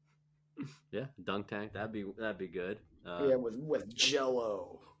 Yeah, dunk tank. That'd be good. Yeah, with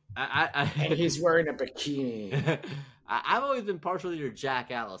Jello. And he's wearing a bikini. I've always been partial to your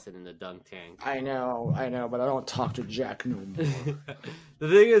Jack Allison in the dunk tank. I know, but I don't talk to Jack no more. The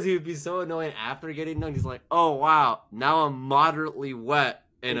thing is, he would be so annoying after getting dunked. He's like, oh, wow, now I'm moderately wet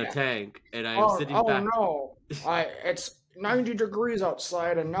in a tank, and I'm sitting back. Oh, no, it's 90 degrees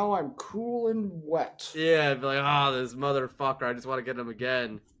outside, and now I'm cool and wet. Yeah, I'd be like, oh, this motherfucker, I just want to get him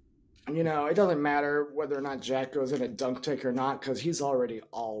again. You know, it doesn't matter whether or not Jack goes in a dunk tank or not, because he's already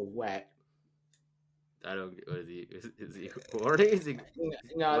all wet. I don't. Is he horny? Is he?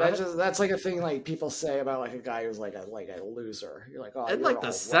 No, that's like a thing like people say about like a guy who's like a loser. You're like, oh, in like the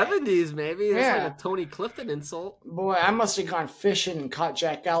 70s, maybe. That's like a Tony Clifton insult. Boy, I must have gone fishing and caught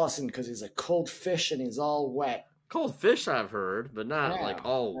Jack Allison because he's a cold fish and he's all wet. Cold fish, I've heard, but not like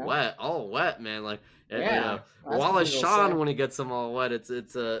all wet, man. Like, you know, Wallace Shawn when he gets them all wet, it's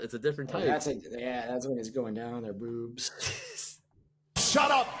a different type. That's when he's going down on their boobs.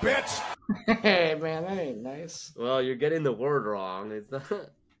 Shut up, bitch! Hey, man, that ain't nice. Well, you're getting the word wrong. It's not.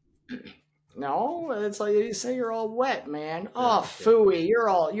 No, it's like you say you're all wet, man. Oh, phooey,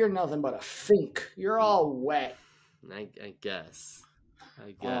 you're nothing but a fink. You're all wet. I guess.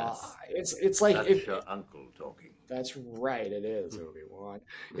 It's like that's your uncle talking. That's right, it is, Obi-Wan.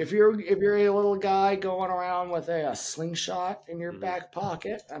 If you're a little guy going around with a slingshot in your back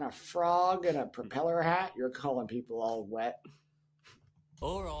pocket and a frog and a propeller hat, you're calling people all wet.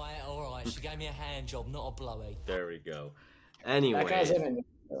 All right. She gave me a hand job, not a blowy. There we go. Anyway, that guy's in a new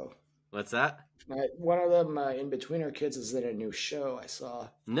show. What's that? One of them in-betweener kids is in a new show I saw.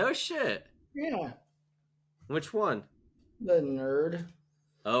 No shit. Yeah. Which one? The nerd.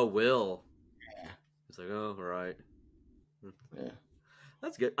 Oh, Will. Yeah. It's like, oh, all right. Yeah.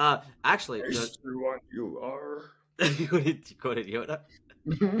 That's good. Actually, what you are. You quoted Yoda?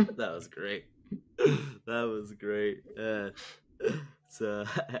 That was great. That was great. So,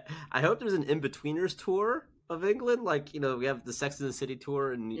 I hope there's an In-Betweeners tour of England. Like, you know, we have the Sex and the City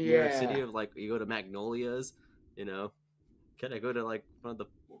tour in New York City of like, you go to Magnolia's, you know. Can I go to like one of the,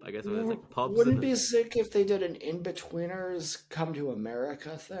 I guess it was like pubs? Wouldn't it be sick if they did an In-Betweeners Come to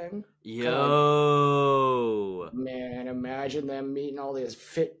America thing? Yo! Man, imagine them meeting all these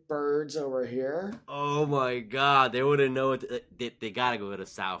fit birds over here. Oh my god, they wouldn't know what they gotta go to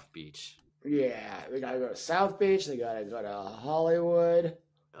South Beach. Yeah, they gotta go to South Beach, they gotta go to Hollywood.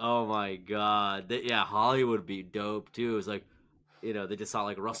 Oh my god. Hollywood would be dope too. It's like, you know, they just saw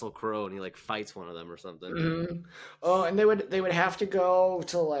like Russell Crowe and he like fights one of them or something. Mm-hmm. Oh, and they would have to go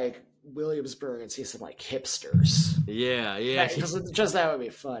to like Williamsburg and see some like hipsters. Yeah. Just that would be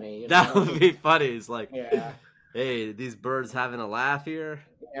funny. That would be funny. It's like, yeah. Hey, these birds having a laugh here?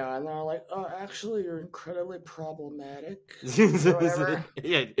 Yeah, and they're like, oh, actually, you're incredibly problematic.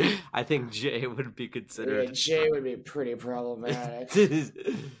 Yeah, I think Jay would be considered. Yeah, Jay would be pretty problematic.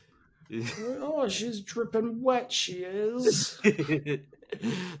 Oh, she's dripping wet, she is.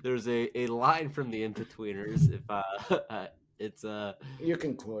 There's a line from the In-Betweeners. If it's you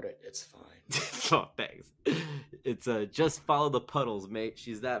can quote it. It's fine. Oh, thanks. It's just follow the puddles, mate.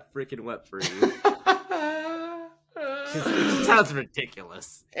 She's that freaking wet for you. It sounds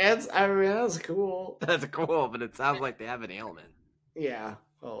ridiculous. That's cool. That's cool, but it sounds like they have an ailment. Yeah.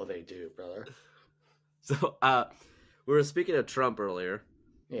 Oh, they do, brother. So, we were speaking of Trump earlier.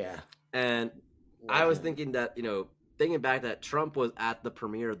 Yeah. And I was thinking that, you know, thinking back that Trump was at the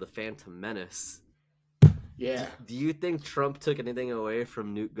premiere of The Phantom Menace. Yeah. Do you think Trump took anything away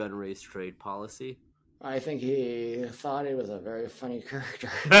from Newt Gunray's trade policy? I think he thought he was a very funny character.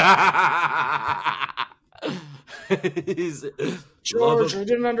 George, I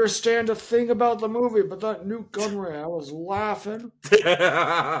didn't understand a thing about the movie, but that Newt Gunray, I was laughing.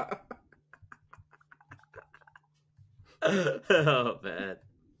 Oh, man.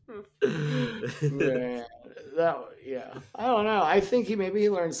 Man, I don't know. I think he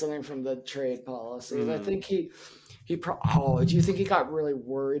learned something from the trade policies. I think do you think he got really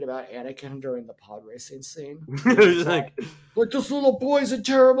worried about Anakin during the pod racing scene? like this little boy's in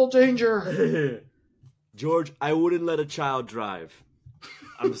terrible danger. George, I wouldn't let a child drive.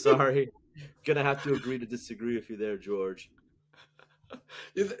 I'm sorry. Gonna have to agree to disagree with you there, George.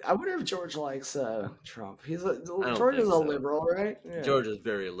 I wonder if George likes Trump. George is a liberal, right? Yeah. George is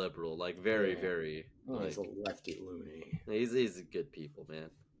very liberal, like very. He's a lefty loony. He's good people, man.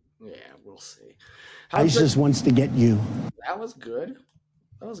 Yeah, we'll see. ISIS wants to get you. That was good.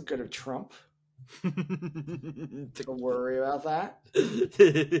 That was good of Trump. To worry about that.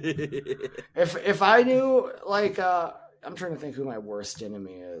 If I knew, like, I'm trying to think who my worst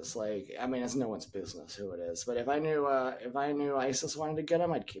enemy is. Like, I mean, it's no one's business who it is. But if I knew ISIS wanted to get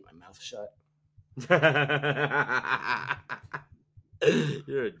him, I'd keep my mouth shut.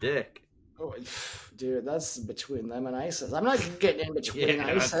 You're a dick. Oh, dude, that's between them and ISIS. I'm not getting in between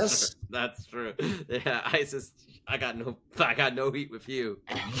ISIS. That's true. Yeah, ISIS. I got no heat with you.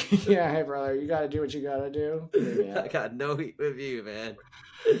 Yeah, hey brother, you gotta do what you gotta do. Yeah. I got no heat with you, man.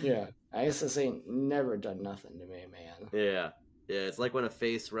 Yeah, ISIS ain't never done nothing to me, man. Yeah, it's like when a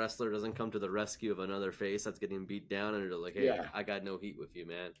face wrestler doesn't come to the rescue of another face that's getting beat down, and they're like, "Hey, I got no heat with you,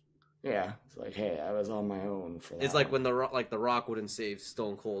 man." Yeah, it's like, hey, I was on my own for that. It's like when the Rock wouldn't save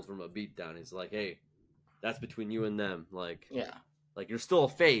Stone Cold from a beatdown. He's like, "Hey, that's between you and them." Like, yeah, like you're still a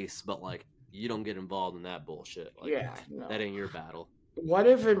face, but like you don't get involved in that bullshit. Like, no. That ain't your battle. What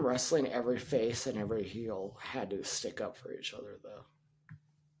if in wrestling every face and every heel had to stick up for each other, though?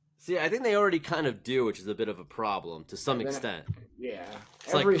 See, I think they already kind of do, which is a bit of a problem to some extent. Yeah.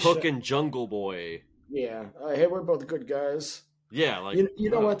 It's like Hook and Jungle Boy. Yeah. Hey, we're both good guys. Yeah, like...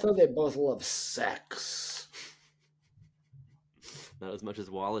 You know what, though? They both love sex. Not as much as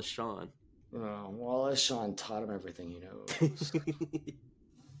Wallace Shawn. Oh, Wallace Shawn taught him everything he knows.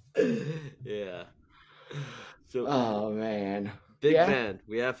 Yeah. So, oh, man. Big fan.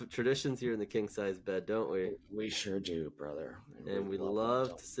 We have traditions here in the king size bed, don't we? We sure do, brother. And we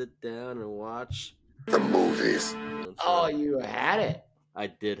love to sit down and watch the movies. Oh, you had it. I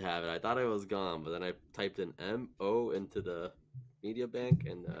did have it. I thought I was gone, but then I typed in MO into the media bank,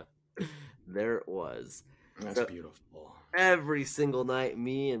 and there it was. That's beautiful. Every single night,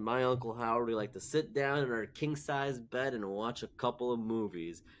 me and my Uncle Howard, we like to sit down in our king-size bed and watch a couple of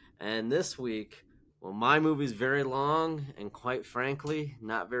movies. And this week, well, my movie's very long and, quite frankly,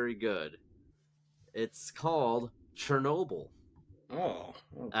 not very good. It's called Chernobyl. Oh,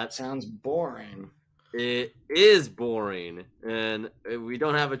 that sounds boring. It is boring, and we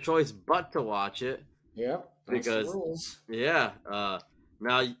don't have a choice but to watch it. Yep, that's because the rules. Yeah.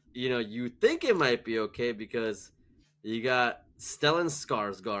 Now you think it might be okay because you got Stellan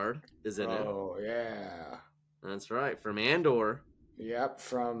Skarsgård is in it. Oh yeah, that's right, from Andor. Yep,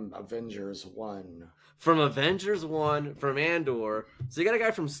 from Avengers 1. From Avengers 1, from Andor. So you got a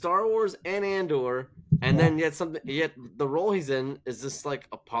guy from Star Wars and Andor, and then yet the role he's in is just like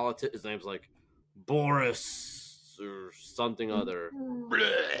a politician. His name's like Boris or something other.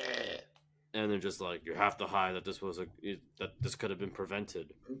 And they're just like, you have to hide that this could have been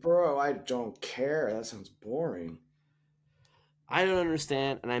prevented. Bro, I don't care. That sounds boring. I don't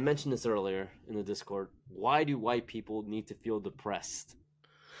understand, and I mentioned this earlier in the Discord. Why do white people need to feel depressed?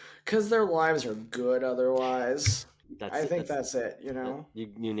 Because their lives are good otherwise. I think that's it, you know?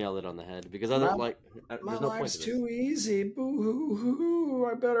 You nailed it on the head. Because my there's no life's point to too easy. Boo-hoo-hoo.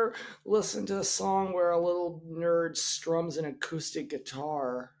 I better listen to a song where a little nerd strums an acoustic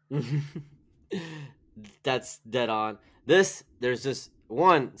guitar. That's dead on. There's just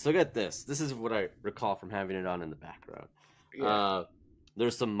one. So get this. This is what I recall from having it on in the background. Yeah.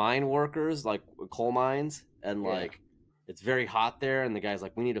 There's some mine workers, like coal mines, and like it's very hot there. And the guy's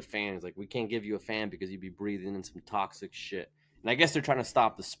like, "We need a fan." He's like, "We can't give you a fan because you'd be breathing in some toxic shit." And I guess they're trying to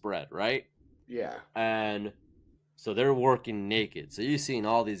stop the spread, right? Yeah. And so they're working naked. So you're seeing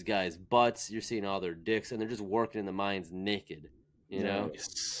all these guys' butts, you're seeing all their dicks, and they're just working in the mines naked. You know?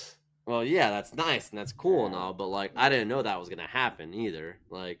 Well, yeah, that's nice and that's cool and all, but like I didn't know that was gonna happen either.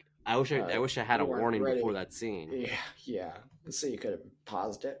 Like I wish I had a warning before that scene. Yeah. So you could have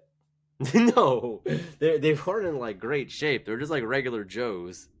paused it. No, they weren't in like great shape. They're just like regular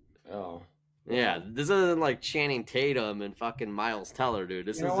Joes. Oh. Yeah, this isn't like Channing Tatum and fucking Miles Teller, dude.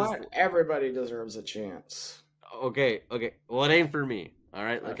 This you know is what? just... Everybody deserves a chance. Okay. Well, it ain't for me. All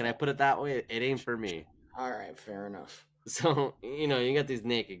right, like, can I put it that way? It ain't for me. All right, fair enough. So, you got these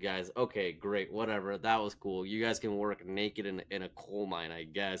naked guys. Okay, great, whatever. That was cool. You guys can work naked in a coal mine, I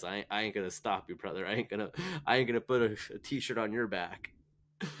guess. I ain't gonna stop you, brother. I ain't gonna put a t-shirt on your back.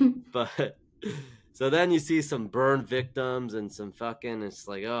 But so then you see some burn victims and some fucking. It's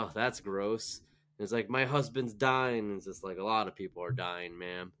like, oh, that's gross. And it's like my husband's dying. And it's just like a lot of people are dying,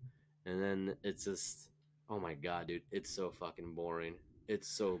 ma'am. And then it's just, oh my god, dude, it's so fucking boring. It's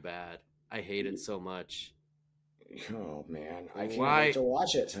so bad. I hate it so much. Oh man, I can't wait to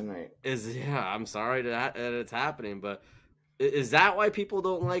watch it tonight. I'm sorry that it's happening, but is that why people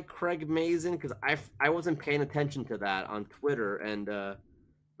don't like Craig Mazin? Because I wasn't paying attention to that on Twitter, and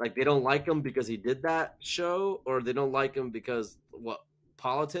like they don't like him because he did that show, or they don't like him because what,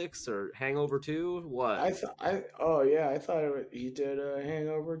 politics or Hangover 2? What? I thought he did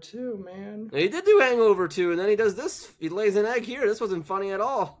Hangover 2, man. He did do Hangover 2, and then he does this. He lays an egg here. This wasn't funny at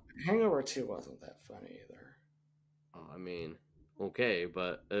all. Hangover 2 wasn't that funny either. I mean, okay,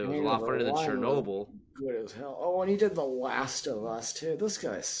 but it was a lot funnier than Chernobyl. Good as hell. Oh, and he did The Last of Us too. This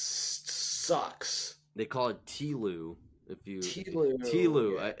guy sucks. They call it TLU.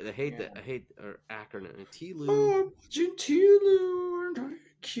 TLU. Yeah. I hate that. I hate our acronym. TLU. Oh, I'm watching TLU, and I'm a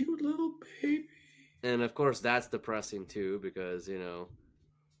cute little baby. And of course, that's depressing too, because you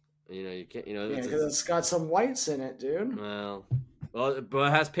can't. Because it's got some whites in it, dude. Well, but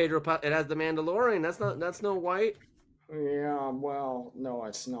it has It has the Mandalorian. That's no white. Yeah, well, no,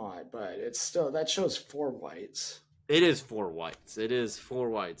 it's not, but it's still, that show's 4 whites. It is 4 whites. That's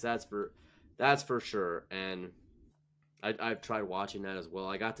for sure. And I've tried watching that as well.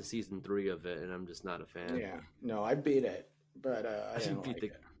 I got to season 3 of it, and I'm just not a fan. Yeah, no, I beat it, but I didn't like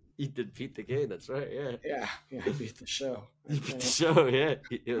it. You did beat the game. That's right. Yeah, I beat the show. You beat the show. Yeah,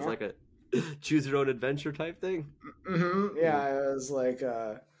 it was like a choose your own adventure type thing. Mm-hmm. Yeah, it was like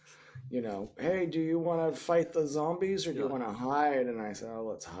you know, hey, do you want to fight the zombies or do you want to hide? And I said, oh,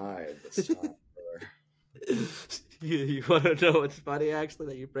 let's hide this time. You want to know what's funny, actually,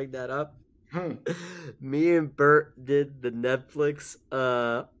 that you bring that up? Me and Bert did the Netflix,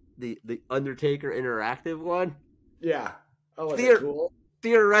 the Undertaker interactive one. Yeah. Oh, was it cool?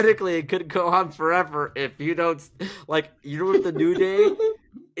 Theoretically, it could go on forever if you don't, like, you're with the New Day.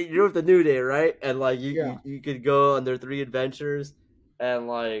 You're with the New Day, right? And like you could go on their 3 adventures, and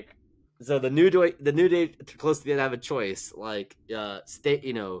like, so the New Day close to the end have a choice, like stay,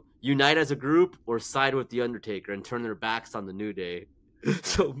 you know, unite as a group or side with the Undertaker and turn their backs on the New Day.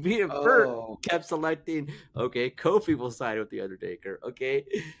 So me and Bert kept selecting, okay, Kofi will side with the Undertaker, okay,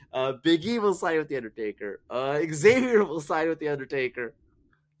 Big E will side with the Undertaker, Xavier will side with the Undertaker.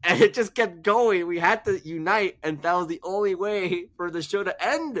 And it just kept going. We had to unite, and that was the only way for the show to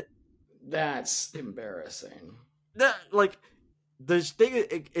end. That's embarrassing. Like, the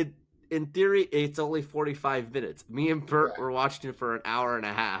thing, in theory, it's only 45 minutes. Me and Bert were watching it for an hour and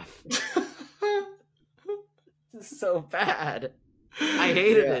a half. It's so bad. I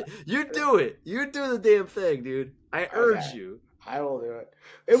hated it. You do it. You do the damn thing, dude. I urge you. I will do it.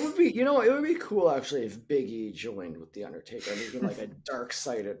 It would be, you know, it would be cool actually if Big E joined with the Undertaker, making like a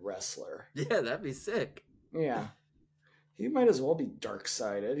dark-sided wrestler. Yeah, that'd be sick. Yeah, he might as well be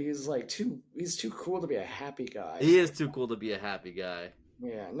dark-sided. He's like he's too cool to be a happy guy. He is too cool to be a happy guy.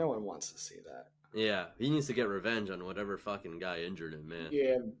 Yeah, no one wants to see that. Yeah, he needs to get revenge on whatever fucking guy injured him, man.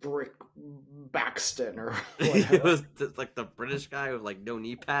 Yeah, Brick Baxton or whatever. It was like the British guy with like no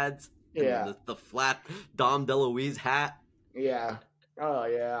knee pads. Yeah, the flat Dom DeLuise hat. Yeah. Oh,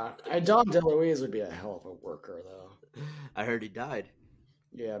 yeah. Dom DeLuise would be a hell of a worker, though. I heard he died.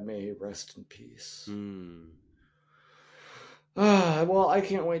 Yeah, may he rest in peace. Well, I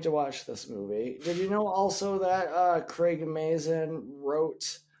can't wait to watch this movie. Did you know also that Craig Mazin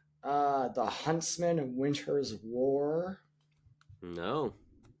wrote The Huntsman of Winter's War? No.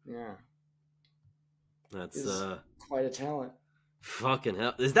 Yeah. That's He's quite a talent. Fucking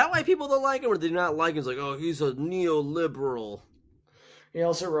hell. Is that why people don't like him, or do they not like him? It's like, oh, he's a neoliberal. He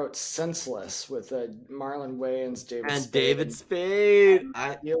also wrote Senseless with Marlon Wayans, David Spade.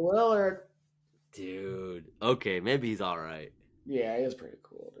 You Willard. Dude. Okay, maybe he's all right. Yeah, he is pretty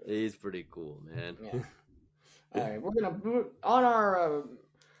cool, dude. He's pretty cool, man. Yeah. All right, we're going to, on our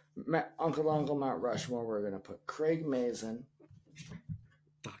Uncle Mount Rushmore, we're going to put Craig Mazin.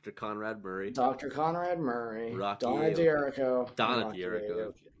 Dr. Conrad Murray. Rocky Donna D'Erico.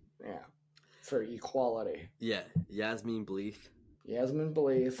 Yeah. For equality. Yeah. Yasmin Bleeth.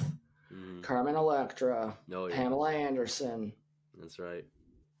 Carmen Electra. No, yeah. Pamela Anderson. That's right.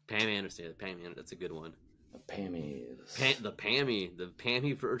 Pam Anderson. That's a good one. The Pammies. The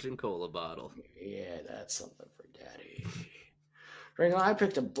Pammy Virgin Cola bottle. Yeah, that's something for daddy. Dranklin, I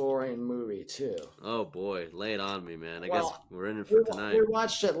picked a boring movie, too. Oh, boy. Lay it on me, man. I guess we're in it for tonight. We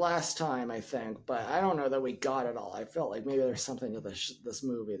watched it last time, I think, but I don't know that we got it all. I felt like maybe there's something to this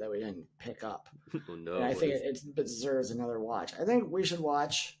movie that we didn't pick up. Oh, no. And I think it deserves another watch. I think we should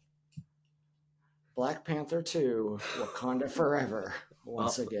watch Black Panther 2, Wakanda Forever,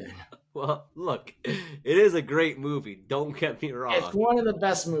 once again. Well, look, it is a great movie. Don't get me wrong. It's one of the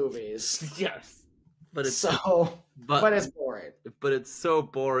best movies. Yes. But it's but it's boring. But it's so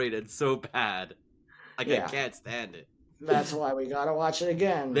boring and so bad. I can't stand it. That's why we gotta watch it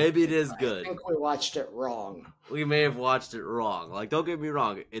again. Maybe it is good. I think we watched it wrong. We may have watched it wrong. Like, don't get me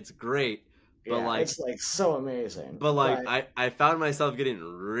wrong, it's great. But it's like so amazing. But like, I found myself getting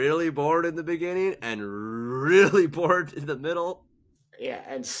really bored in the beginning and really bored in the middle. Yeah,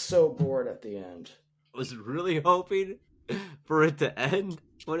 and so bored at the end. I was really hoping for it to end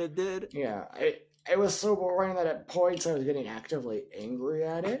when it did. Yeah, it was so boring that at points I was getting actively angry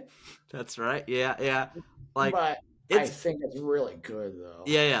at it. That's right. Yeah. Like, but I think it's really good though.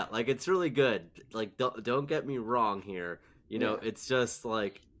 Yeah. Like, it's really good. Like, don't get me wrong here. You know, it's just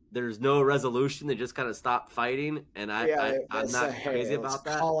like there's no resolution. They just kind of stop fighting, and I'm not crazy about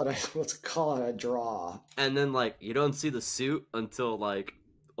that. Let's call it a draw. And then like you don't see the suit until like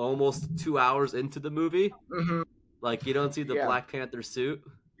almost 2 hours into the movie. Mm-hmm. Like you don't see the Black Panther suit.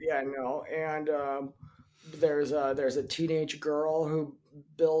 Yeah, no, and there's a teenage girl who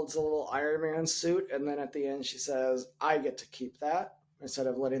builds a little Iron Man suit, and then at the end she says, "I get to keep that," instead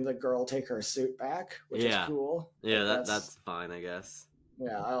of letting the girl take her suit back, which is cool. Yeah, that's fine, I guess.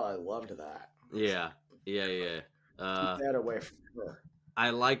 Yeah, I loved that. Yeah. Keep that away from her. I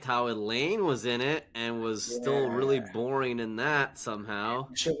liked how Elaine was in it and was still really boring in that somehow.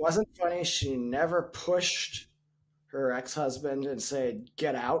 She wasn't funny. She never pushed her ex-husband and said,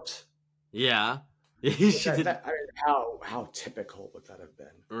 "Get out." Yeah. How typical would that have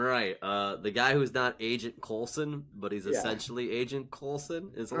been? Right. The guy who's not Agent Coulson, but he's essentially Agent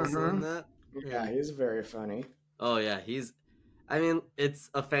Coulson, is also in that. Yeah, he's very funny. Oh yeah, I mean, it's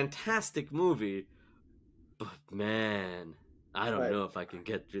a fantastic movie, but man, I don't know if I can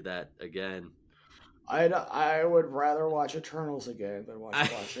get through that again. I would rather watch Eternals again than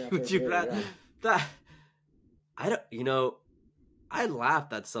watch Would you rather that? I don't. I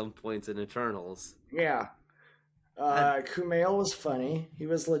laughed at some points in Eternals. Yeah. Kumail was funny. He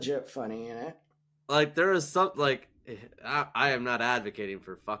was legit funny in it. Like, there is some, like, I am not advocating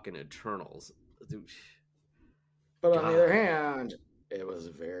for fucking Eternals. Dude. But on the other hand, it was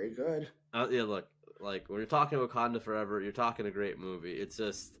very good. Yeah, look, like, when you're talking Wakanda Forever, you're talking a great movie. It's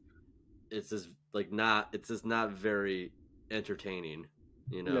just not very entertaining,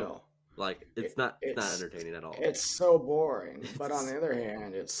 No. Like, it's not entertaining at all. It's so boring, but on the other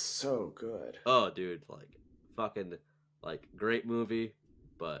hand, it's so good. Oh, dude, like, fucking, like, great movie,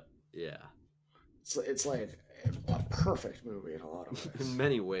 but yeah. It's like a perfect movie in a lot of ways. In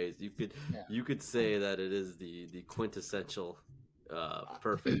many ways, you could say that it is the quintessential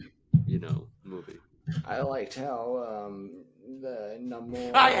perfect, movie. I liked how the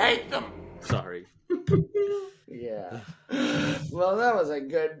Namor. I hate them. Sorry. Yeah. Well, that was a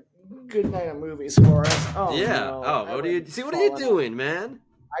good night of movies for us. Oh yeah. No. Oh, what are you doing, man?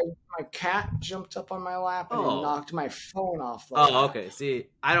 My cat jumped up on my lap and knocked my phone off. Okay. See,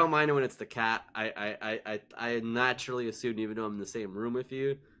 I don't mind it when it's the cat. I naturally assumed, even though I'm in the same room with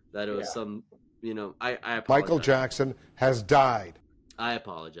you, that it was some. I apologize. Michael Jackson has died. I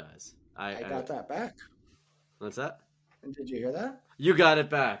apologize. I got that back. What's that? Did you hear that? You got it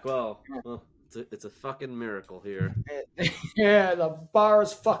back. Well, it's a fucking miracle here. Yeah, the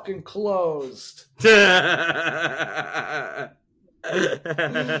bar's fucking closed. This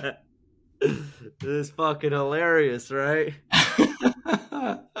is fucking hilarious, right?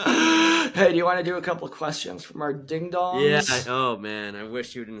 Hey, do you want to do a couple of questions from our ding-dongs? Yeah. Oh, man. I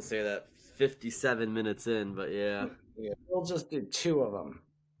wish you didn't say that 57 minutes in, but yeah. We'll just do 2 of them.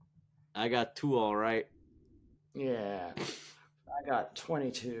 I got 2 all right. Yeah. I got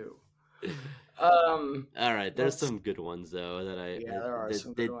 22. All right, there's some good ones though that there are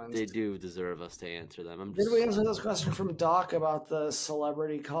some good ones. They do deserve us to answer them. Did we answer this question from Doc about the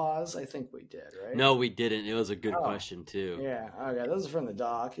celebrity cause? I think we did, right? No, we didn't. It was a good question too. Yeah. Okay, this is from the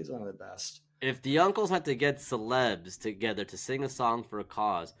Doc. He's one of the best. If the uncles had to get celebs together to sing a song for a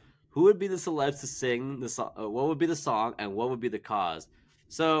cause, who would be the celebs to sing the song? What would be the song, and what would be the cause?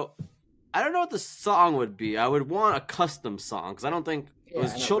 So, I don't know what the song would be. I would want a custom song because I don't think.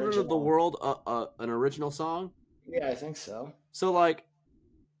 Was Children of the World an original song? Yeah, I think so. So, like,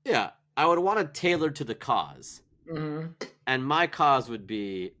 yeah, I would want it tailored to the cause. Mm-hmm. And my cause would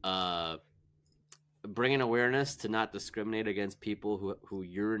be bringing awareness to not discriminate against people who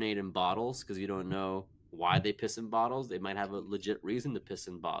urinate in bottles because you don't know why they piss in bottles. They might have a legit reason to piss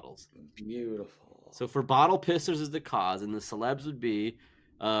in bottles. Beautiful. So for bottle pissers is the cause, and the celebs would be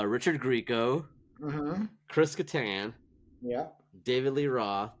Richard Grieco, Chris Kattan, David Lee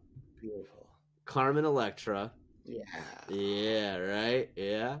Roth, beautiful, Carmen Electra. Yeah, right.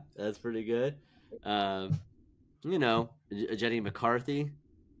 Yeah, that's pretty good. Jenny McCarthy.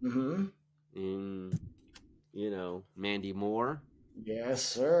 Mandy Moore. Yes,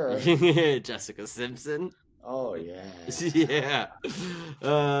 sir. Jessica Simpson. Oh yeah. Yeah.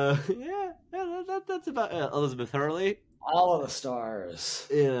 That's about Elizabeth Hurley. All of the stars.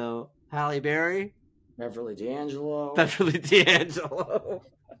 Halle Berry. Beverly D'Angelo.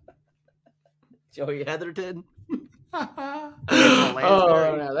 Joey Heatherton. Oh,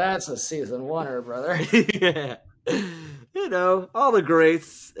 no, that's a season oneer, brother. Yeah. All the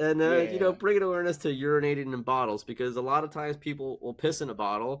greats. And, bringing awareness to urinating in bottles because a lot of times people will piss in a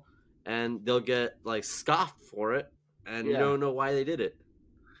bottle and they'll get, like, scoffed for it and you don't know why they did it.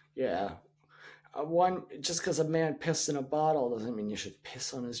 Yeah. Just because a man pissed in a bottle doesn't mean you should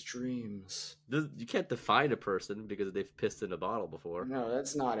piss on his dreams. You can't define a person because they've pissed in a bottle before. No,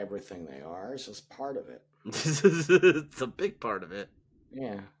 that's not everything they are. It's just part of it. It's a big part of it.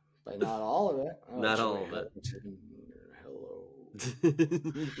 Yeah, but not all of it. Not all of it. Hello.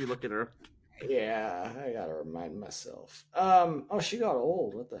 You look at her. Yeah, I gotta remind myself. She got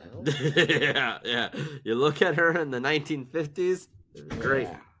old. What the hell? Yeah. You look at her in the 1950s. Great.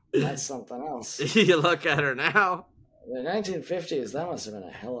 Yeah. That's something else. You look at her now. The 1950s, that must have been a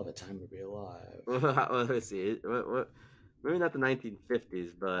hell of a time to be alive. Let me see. Maybe not the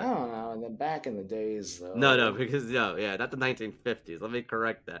 1950s, but... I don't know. And then back in the days, though. No, not the 1950s. Let me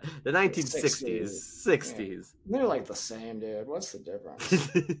correct that. The 1960s. 60s. Yeah. They're like the same, dude. What's the difference?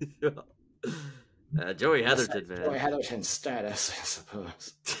 Joey Heatherton, man. Joey Heatherton status, I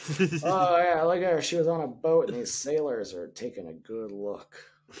suppose. Oh yeah, look at her. She was on a boat, and these sailors are taking a good look.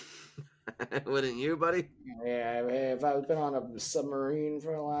 Wouldn't you, buddy? Yeah, if I've been on a submarine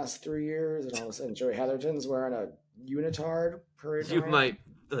for the last 3 years, and all of a sudden Joey Heatherton's wearing a unitard parading You around, might,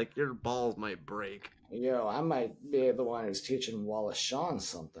 like, your balls might break. Yo, I might be the one who's teaching Wallace Shawn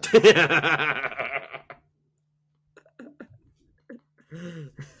something.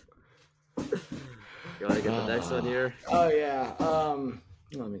 You want to get the next one here? Oh yeah.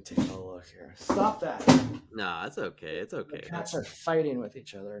 Let me take a look here. Stop that. Nah, it's okay. It's okay. The cats are fighting with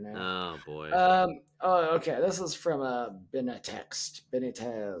each other now. Oh boy. Okay. This is from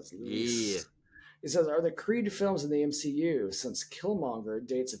Benitez. Luis. Yeah. He says, "Are the Creed films in the MCU, since Killmonger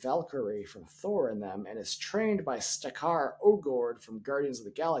dates Valkyrie from Thor in them and is trained by Stakar Ogord from Guardians of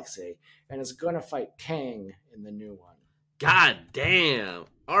the Galaxy and is going to fight Kang in the new one?" God damn.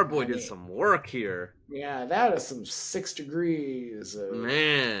 Our boy did some work here. Yeah, that is some 6 degrees.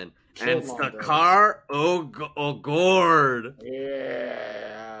 Man. Killmonger. And Stakar Ogord.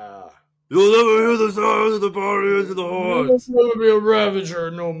 Yeah. You'll never hear the sounds of the parties of the horns. You'll never be a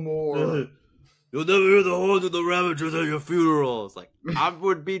Ravager no more. You'll never hear the horns of the Ravagers at your funeral. It's like, I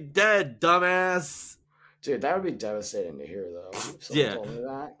would be dead, dumbass. Dude, that would be devastating to hear, though. If someone told me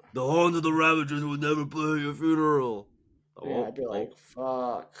that. The horns of the Ravagers would never play at your funeral. Yeah, I'd be like,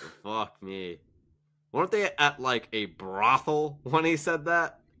 fuck. Fuck me. Weren't they at, like, a brothel when he said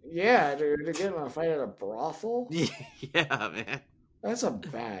that? Yeah, dude, to get in a fight at a brothel? Yeah, man. That's a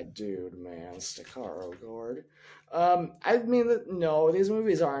bad dude, man. Stakar Ogord. I mean, no, these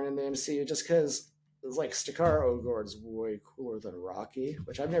movies aren't in the MCU just because it's like Stakar Ogord's way cooler than Rocky,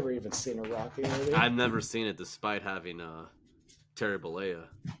 which I've never even seen a Rocky movie. I've never seen it despite having Terry Bollea.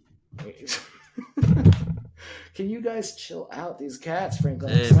 Can you guys chill out? These cats,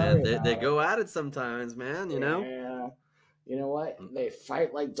 Franklin. Hey, man, they go at it sometimes, man, you know? Yeah. You know what? They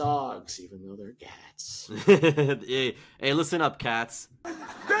fight like dogs, even though they're cats. Hey, listen up, cats.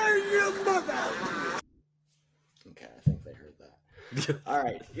 Dang your mother! Okay, I think they heard that. All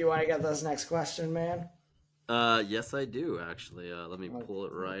right, you want to get this next question, man? Yes, I do, actually. Let me pull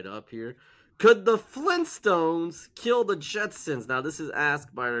it right up here. Could the Flintstones kill the Jetsons? Now, this is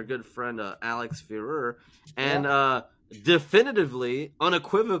asked by our good friend Alex Ferrer, and definitively,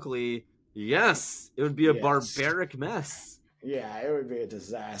 unequivocally, yes, it would be a barbaric mess. Yeah, it would be a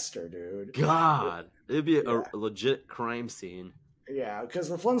disaster, dude. God, it'd be a legit crime scene. Yeah, because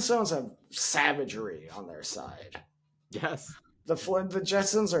the Flintstones have savagery on their side. Yes. The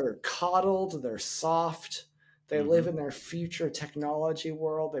Jetsons are coddled, they're soft. They live in their future technology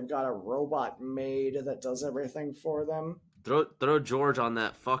world. They've got a robot maid that does everything for them. Throw George on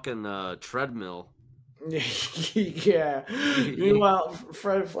that fucking treadmill. Yeah. Meanwhile,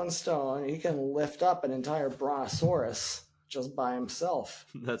 Fred Flintstone, he can lift up an entire brontosaurus just by himself.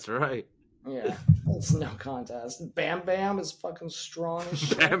 That's right. Yeah, that's no contest. Bam Bam is fucking strong as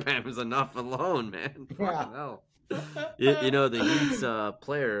shit. Bam Bam is enough alone, man. Yeah. Fucking hell. You know, the Heat's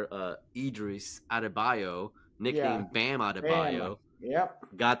player, Idris Adebayo, nicknamed Bam Adebayo.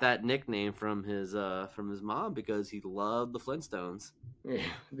 Yep. Got that nickname from his mom because he loved the Flintstones. Yeah,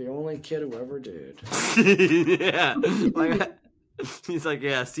 the only kid who ever did. Yeah. He's like,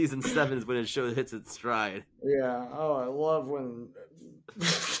 yeah, season 7 is when it show hits its stride. Yeah. Oh, I love when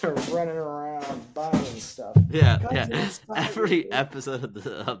they're running around buying stuff. Yeah, yeah. Every episode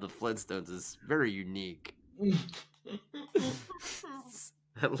of the Flintstones is very unique.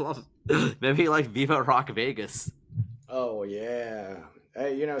 I love maybe like Viva Rock Vegas. Oh yeah.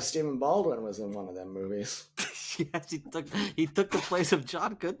 Hey, you know Stephen Baldwin was in one of them movies. Yes, he took the place of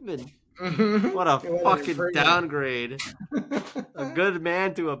John Goodman. What a fucking downgrade. A good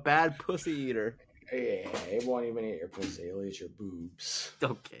man to a bad pussy eater. Yeah, he won't even eat your pussy. He'll eat your boobs.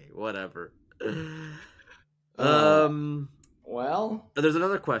 Okay, whatever. Well, there's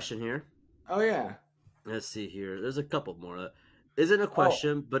another question here. Oh yeah. Let's see here. There's a couple more. Isn't a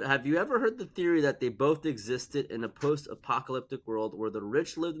question, but have you ever heard the theory that they both existed in a post-apocalyptic world where the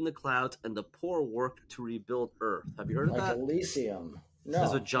rich lived in the clouds and the poor worked to rebuild Earth? Have you heard of that? Like Elysium. No.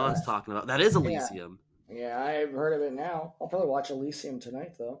 That's what John's talking about. That is Elysium. Yeah, I've heard of it now. I'll probably watch Elysium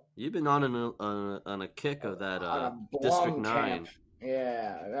tonight, though. You've been on a kick of that District 9.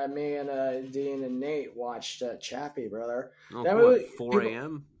 Yeah, me and Dean and Nate watched Chappie, brother. Oh, that cool. movie, 4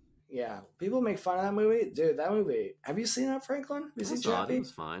 a.m.? Yeah, people make fun of that movie. Dude, that movie, have you seen that, Franklin? Have you seen Chappie? It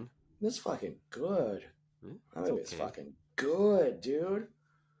was fine. It's fucking good. Yeah, that movie's fucking good, dude.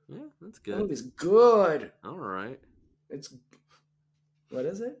 Yeah, that's good. That movie's good. All right. What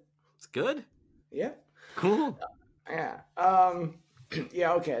is it? It's good? Yeah. Cool. Yeah.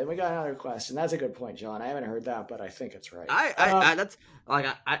 Yeah, okay. We got another question. That's a good point, John. I haven't heard that, but I think it's right.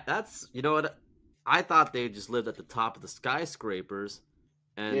 That's you know what? I thought they just lived at the top of the skyscrapers,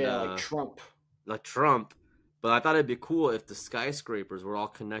 and yeah, like Trump. But I thought it'd be cool if the skyscrapers were all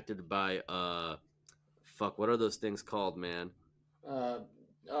connected by what are those things called, man?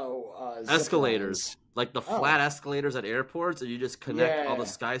 Escalators. Like the flat escalators at airports, and you just connect all the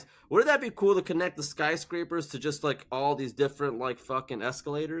skies. Wouldn't that be cool to connect the skyscrapers to just like all these different like fucking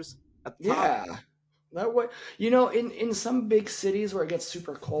escalators at the top? Yeah. That way, in some big cities where it gets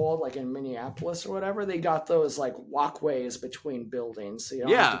super cold, like in Minneapolis or whatever, they got those like walkways between buildings, so you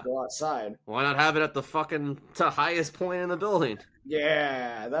don't have to go outside. Why not have it at the highest point in the building?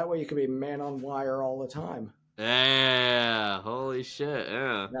 Yeah, that way you can be man on wire all the time. Yeah, holy shit,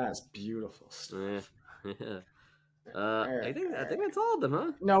 yeah. That's beautiful stuff. Yeah. I think that's all of them,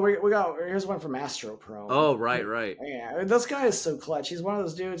 huh? No, here's one from Astropro. Oh, right. Yeah, this guy is so clutch. He's one of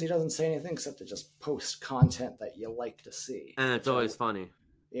those dudes. He doesn't say anything except to just post content that you like to see, and it's always funny.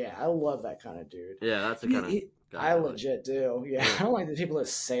 Yeah, I love that kind of dude. Yeah, that's the kind of guy I legit do. Yeah, I don't like the people that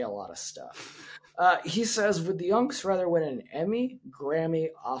say a lot of stuff. He says, would the Unks rather win an Emmy, Grammy,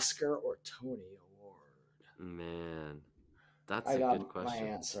 Oscar, or Tony Award? Man, that's a good question.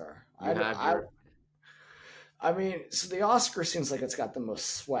 My answer. I mean, so the Oscar seems like it's got the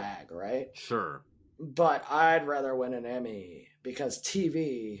most swag, right? Sure. But I'd rather win an Emmy because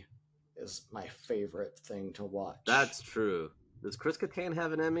TV is my favorite thing to watch. That's true. Does Chris Kattan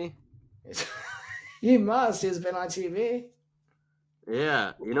have an Emmy? He must. He's been on TV.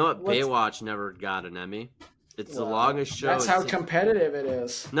 Yeah. You know what? Baywatch never got an Emmy. It's the longest show. That's how competitive it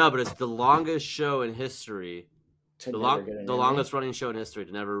is. No, but it's the longest show in history. The longest running show in history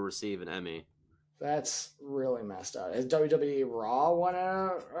to never receive an Emmy. That's really messed up. Has WWE Raw won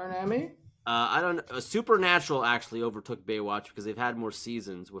an Emmy? I don't know. Supernatural actually overtook Baywatch because they've had more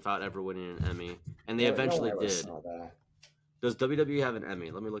seasons without ever winning an Emmy, and they eventually did. Saw that. Does WWE have an Emmy?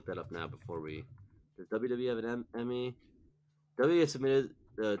 Let me look that up now before we. Does WWE have an Emmy? WWE submitted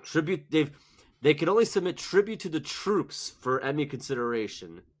tribute. They could only submit tribute to the troops for Emmy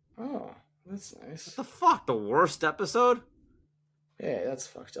consideration. Oh, that's nice. What the fuck? The worst episode? Yeah, that's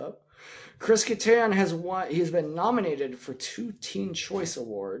fucked up. Chris Kattan has won. He's been nominated for 2 Teen Choice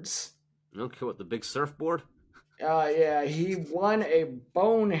Awards. Okay, what, the big surfboard? Yeah, he won a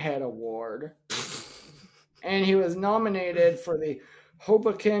Bonehead Award, and he was nominated for the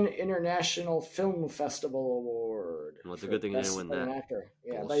Hoboken International Film Festival Award. Well, it's a good thing he didn't win that. Actor.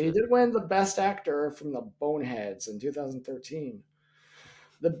 Yeah, but he did win the Best Actor from the Boneheads in 2013.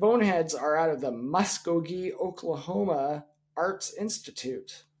 The Boneheads are out of the Muskogee, Oklahoma Arts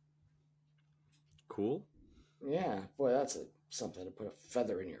Institute. Cool. Yeah, boy, that's something to put a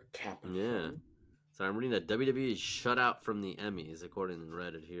feather in your cap. Yeah. So I'm reading that WWE is shut out from the Emmys, according to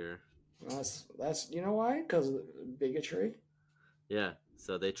Reddit here. That's you know why? Because of bigotry. Yeah.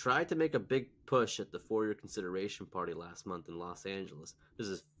 So they tried to make a big push at the 4-year consideration party last month in Los Angeles. This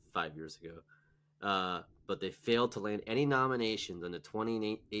is 5 years ago. But they failed to land any nominations on the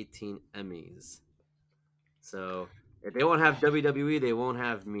 2018 Emmys. So if they won't have WWE, they won't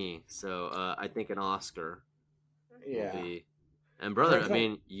have me. So I think an Oscar will be. And brother, I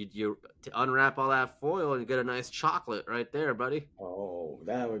mean, you to unwrap all that foil and get a nice chocolate right there, buddy. Oh,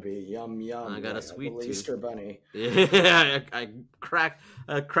 that would be yum. I got a sweet tooth. Easter bunny. Yeah, I crack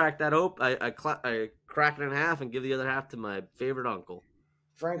that open. I crack it in half and give the other half to my favorite uncle.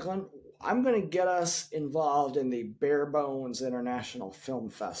 Franklin, I'm going to get us involved in the Bare Bones International Film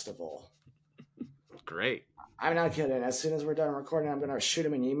Festival. Great. I'm not kidding. As soon as we're done recording, I'm going to shoot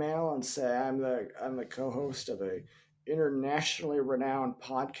him an email and say I'm the co-host of a internationally renowned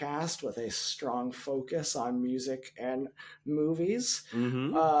podcast with a strong focus on music and movies.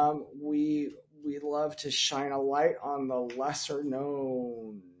 Mm-hmm. We love to shine a light on the lesser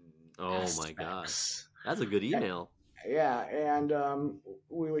known. Oh aspects. My gosh, that's a good email. And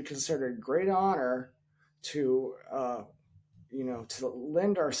we would consider it a great honor to to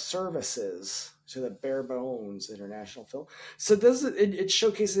lend our services to the Bare Bones International Film. So it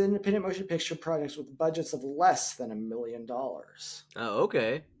showcases independent motion picture projects with budgets of less than $1 million. Oh,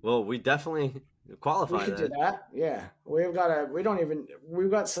 okay. Well, we definitely qualify. We could do that. Yeah, we've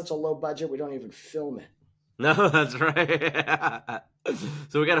got such a low budget we don't even film it. No, that's right.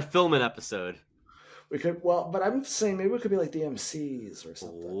 So we got to film an episode. We could, but I'm saying maybe we could be like the MCs or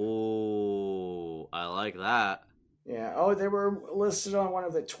something. Oh, I like that. Yeah. Oh, they were listed on one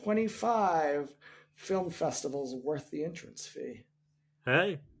of the 25 film festivals worth the entrance fee.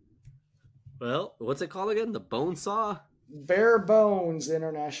 Hey. Well, what's it called again? The Bone Saw? Bare Bones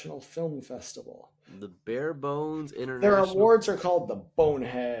International Film Festival. The Bare Bones International. Their awards are called the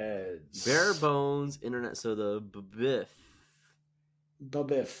Boneheads. Bare Bones Internet. So the Biff.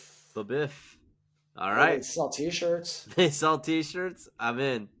 Biff. All right. They sell T-shirts. They sell T-shirts. I'm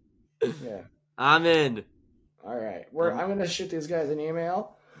in. Yeah. I'm in. All right. I'm gonna shoot these guys an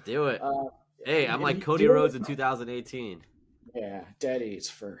email. Do it. Hey, I'm like Cody Rhodes in 2018. Yeah. Dead eats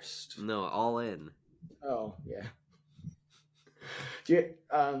first. No, all in. Oh yeah.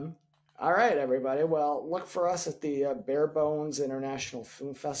 All right, everybody. Well, look for us at the Bare Bones International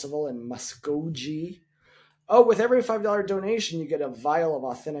Film Festival in Muskogee. Oh, with every $5 donation, you get a vial of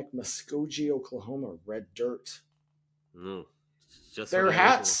authentic Muskogee, Oklahoma red dirt. No, just their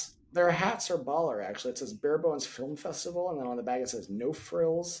hats. Their hats are baller. Actually, it says Bare Bones Film Festival, and then on the back it says "No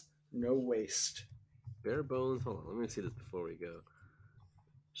frills, no waste." Bare Bones. Hold on, let me see this before we go.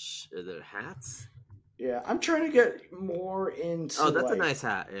 Are there hats? Yeah, I'm trying to get more into. Oh, that's a nice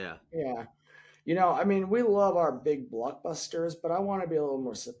hat. Yeah. Yeah. You know, I mean, we love our big blockbusters, but I want to be a little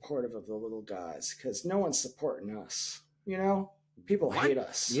more supportive of the little guys because no one's supporting us. You know, people hate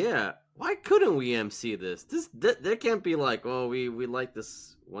us. Yeah. Why couldn't we MC this? There can't be like, oh, we like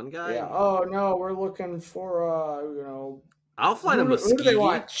this one guy. Yeah. Oh no, we're looking for I'll fly to Muskogee. Who do they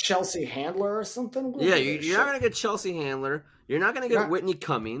want? Chelsea Handler or something? Yeah, you're not gonna get Chelsea Handler. You're not gonna get Whitney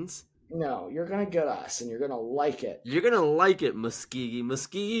Cummings. No, you're gonna get us, and you're gonna like it. You're gonna like it, Muskogee.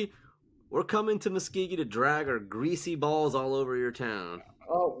 Muskogee, we're coming to Muskogee to drag our greasy balls all over your town.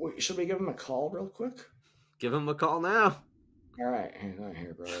 Oh, should we give him a call real quick? Give him a call now. All right, hang on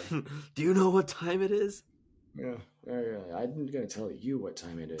here, brother. Do you know what time it is? Yeah. I'm gonna tell you what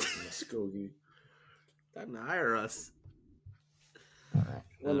time it is, Muskogee. Time to hire us. All right.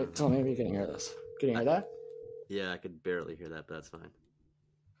 Tell me if you can hear this. Can you hear that? Yeah, I could barely hear that, but that's fine.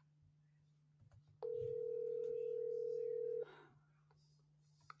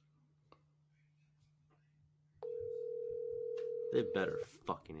 They better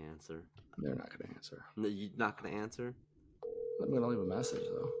fucking answer. They're not going to answer. No, you're not going to answer? I'm going to leave a message,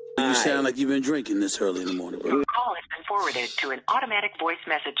 though. You sound like you've been drinking this early in the morning, bro. Your call has been forwarded to an automatic voice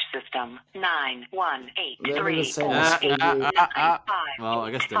message system. 918348895. Well,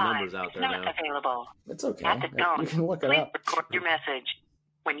 I guess the number's out there now. Not available. It's okay. At the tone, you can look it please up. record your message.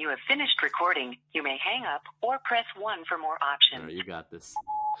 When you have finished recording, you may hang up or press 1 for more options. Right, you got this.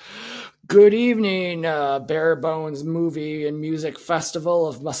 Good evening, Bare Bones Movie and Music Festival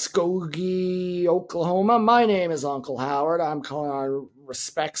of Muskogee, Oklahoma. My name is Uncle Howard. I'm calling on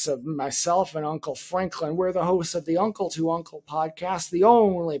respects of myself and Uncle Franklin. We're the hosts of the Uncle to Uncle podcast. The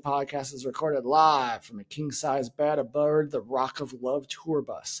only podcast is recorded live from a king-size bed aboard the Rock of Love tour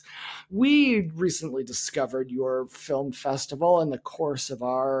bus. We recently discovered your film festival in the course of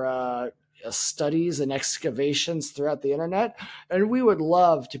our studies and excavations throughout the internet, and we would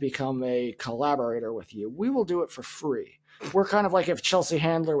love to become a collaborator with you. We will do it for free. We're kind of like if Chelsea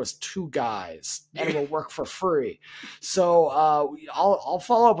Handler was two guys, and it will work for free. So I'll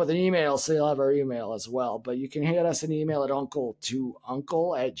follow up with an email, so you'll have our email as well. But you can hit us an email at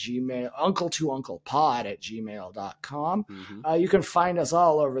uncletounclepod@gmail.com. Mm-hmm. You can find us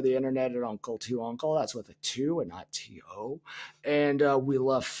all over the internet at Uncle to Uncle. That's with a 2 and not T-O. And we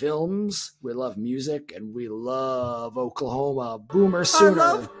love films, we love music, and we love Oklahoma. Boomer Sooner.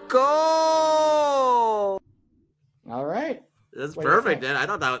 I love gold. All right. That's perfect, man. I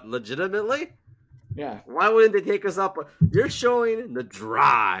thought that legitimately. Yeah. Why wouldn't they take us up? You're showing the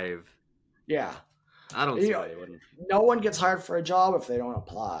drive. Yeah. I don't see why they wouldn't. No one gets hired for a job if they don't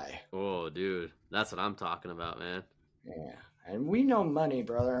apply. Oh, dude. That's what I'm talking about, man. Yeah. And we know money,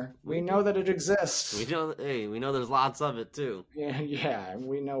 brother. We know that it exists. We know there's lots of it, too. Yeah, and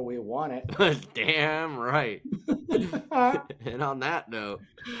we know we want it. Damn right. And on that note.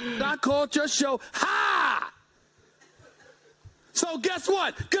 I called your show. Ha! So guess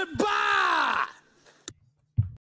what? Goodbye!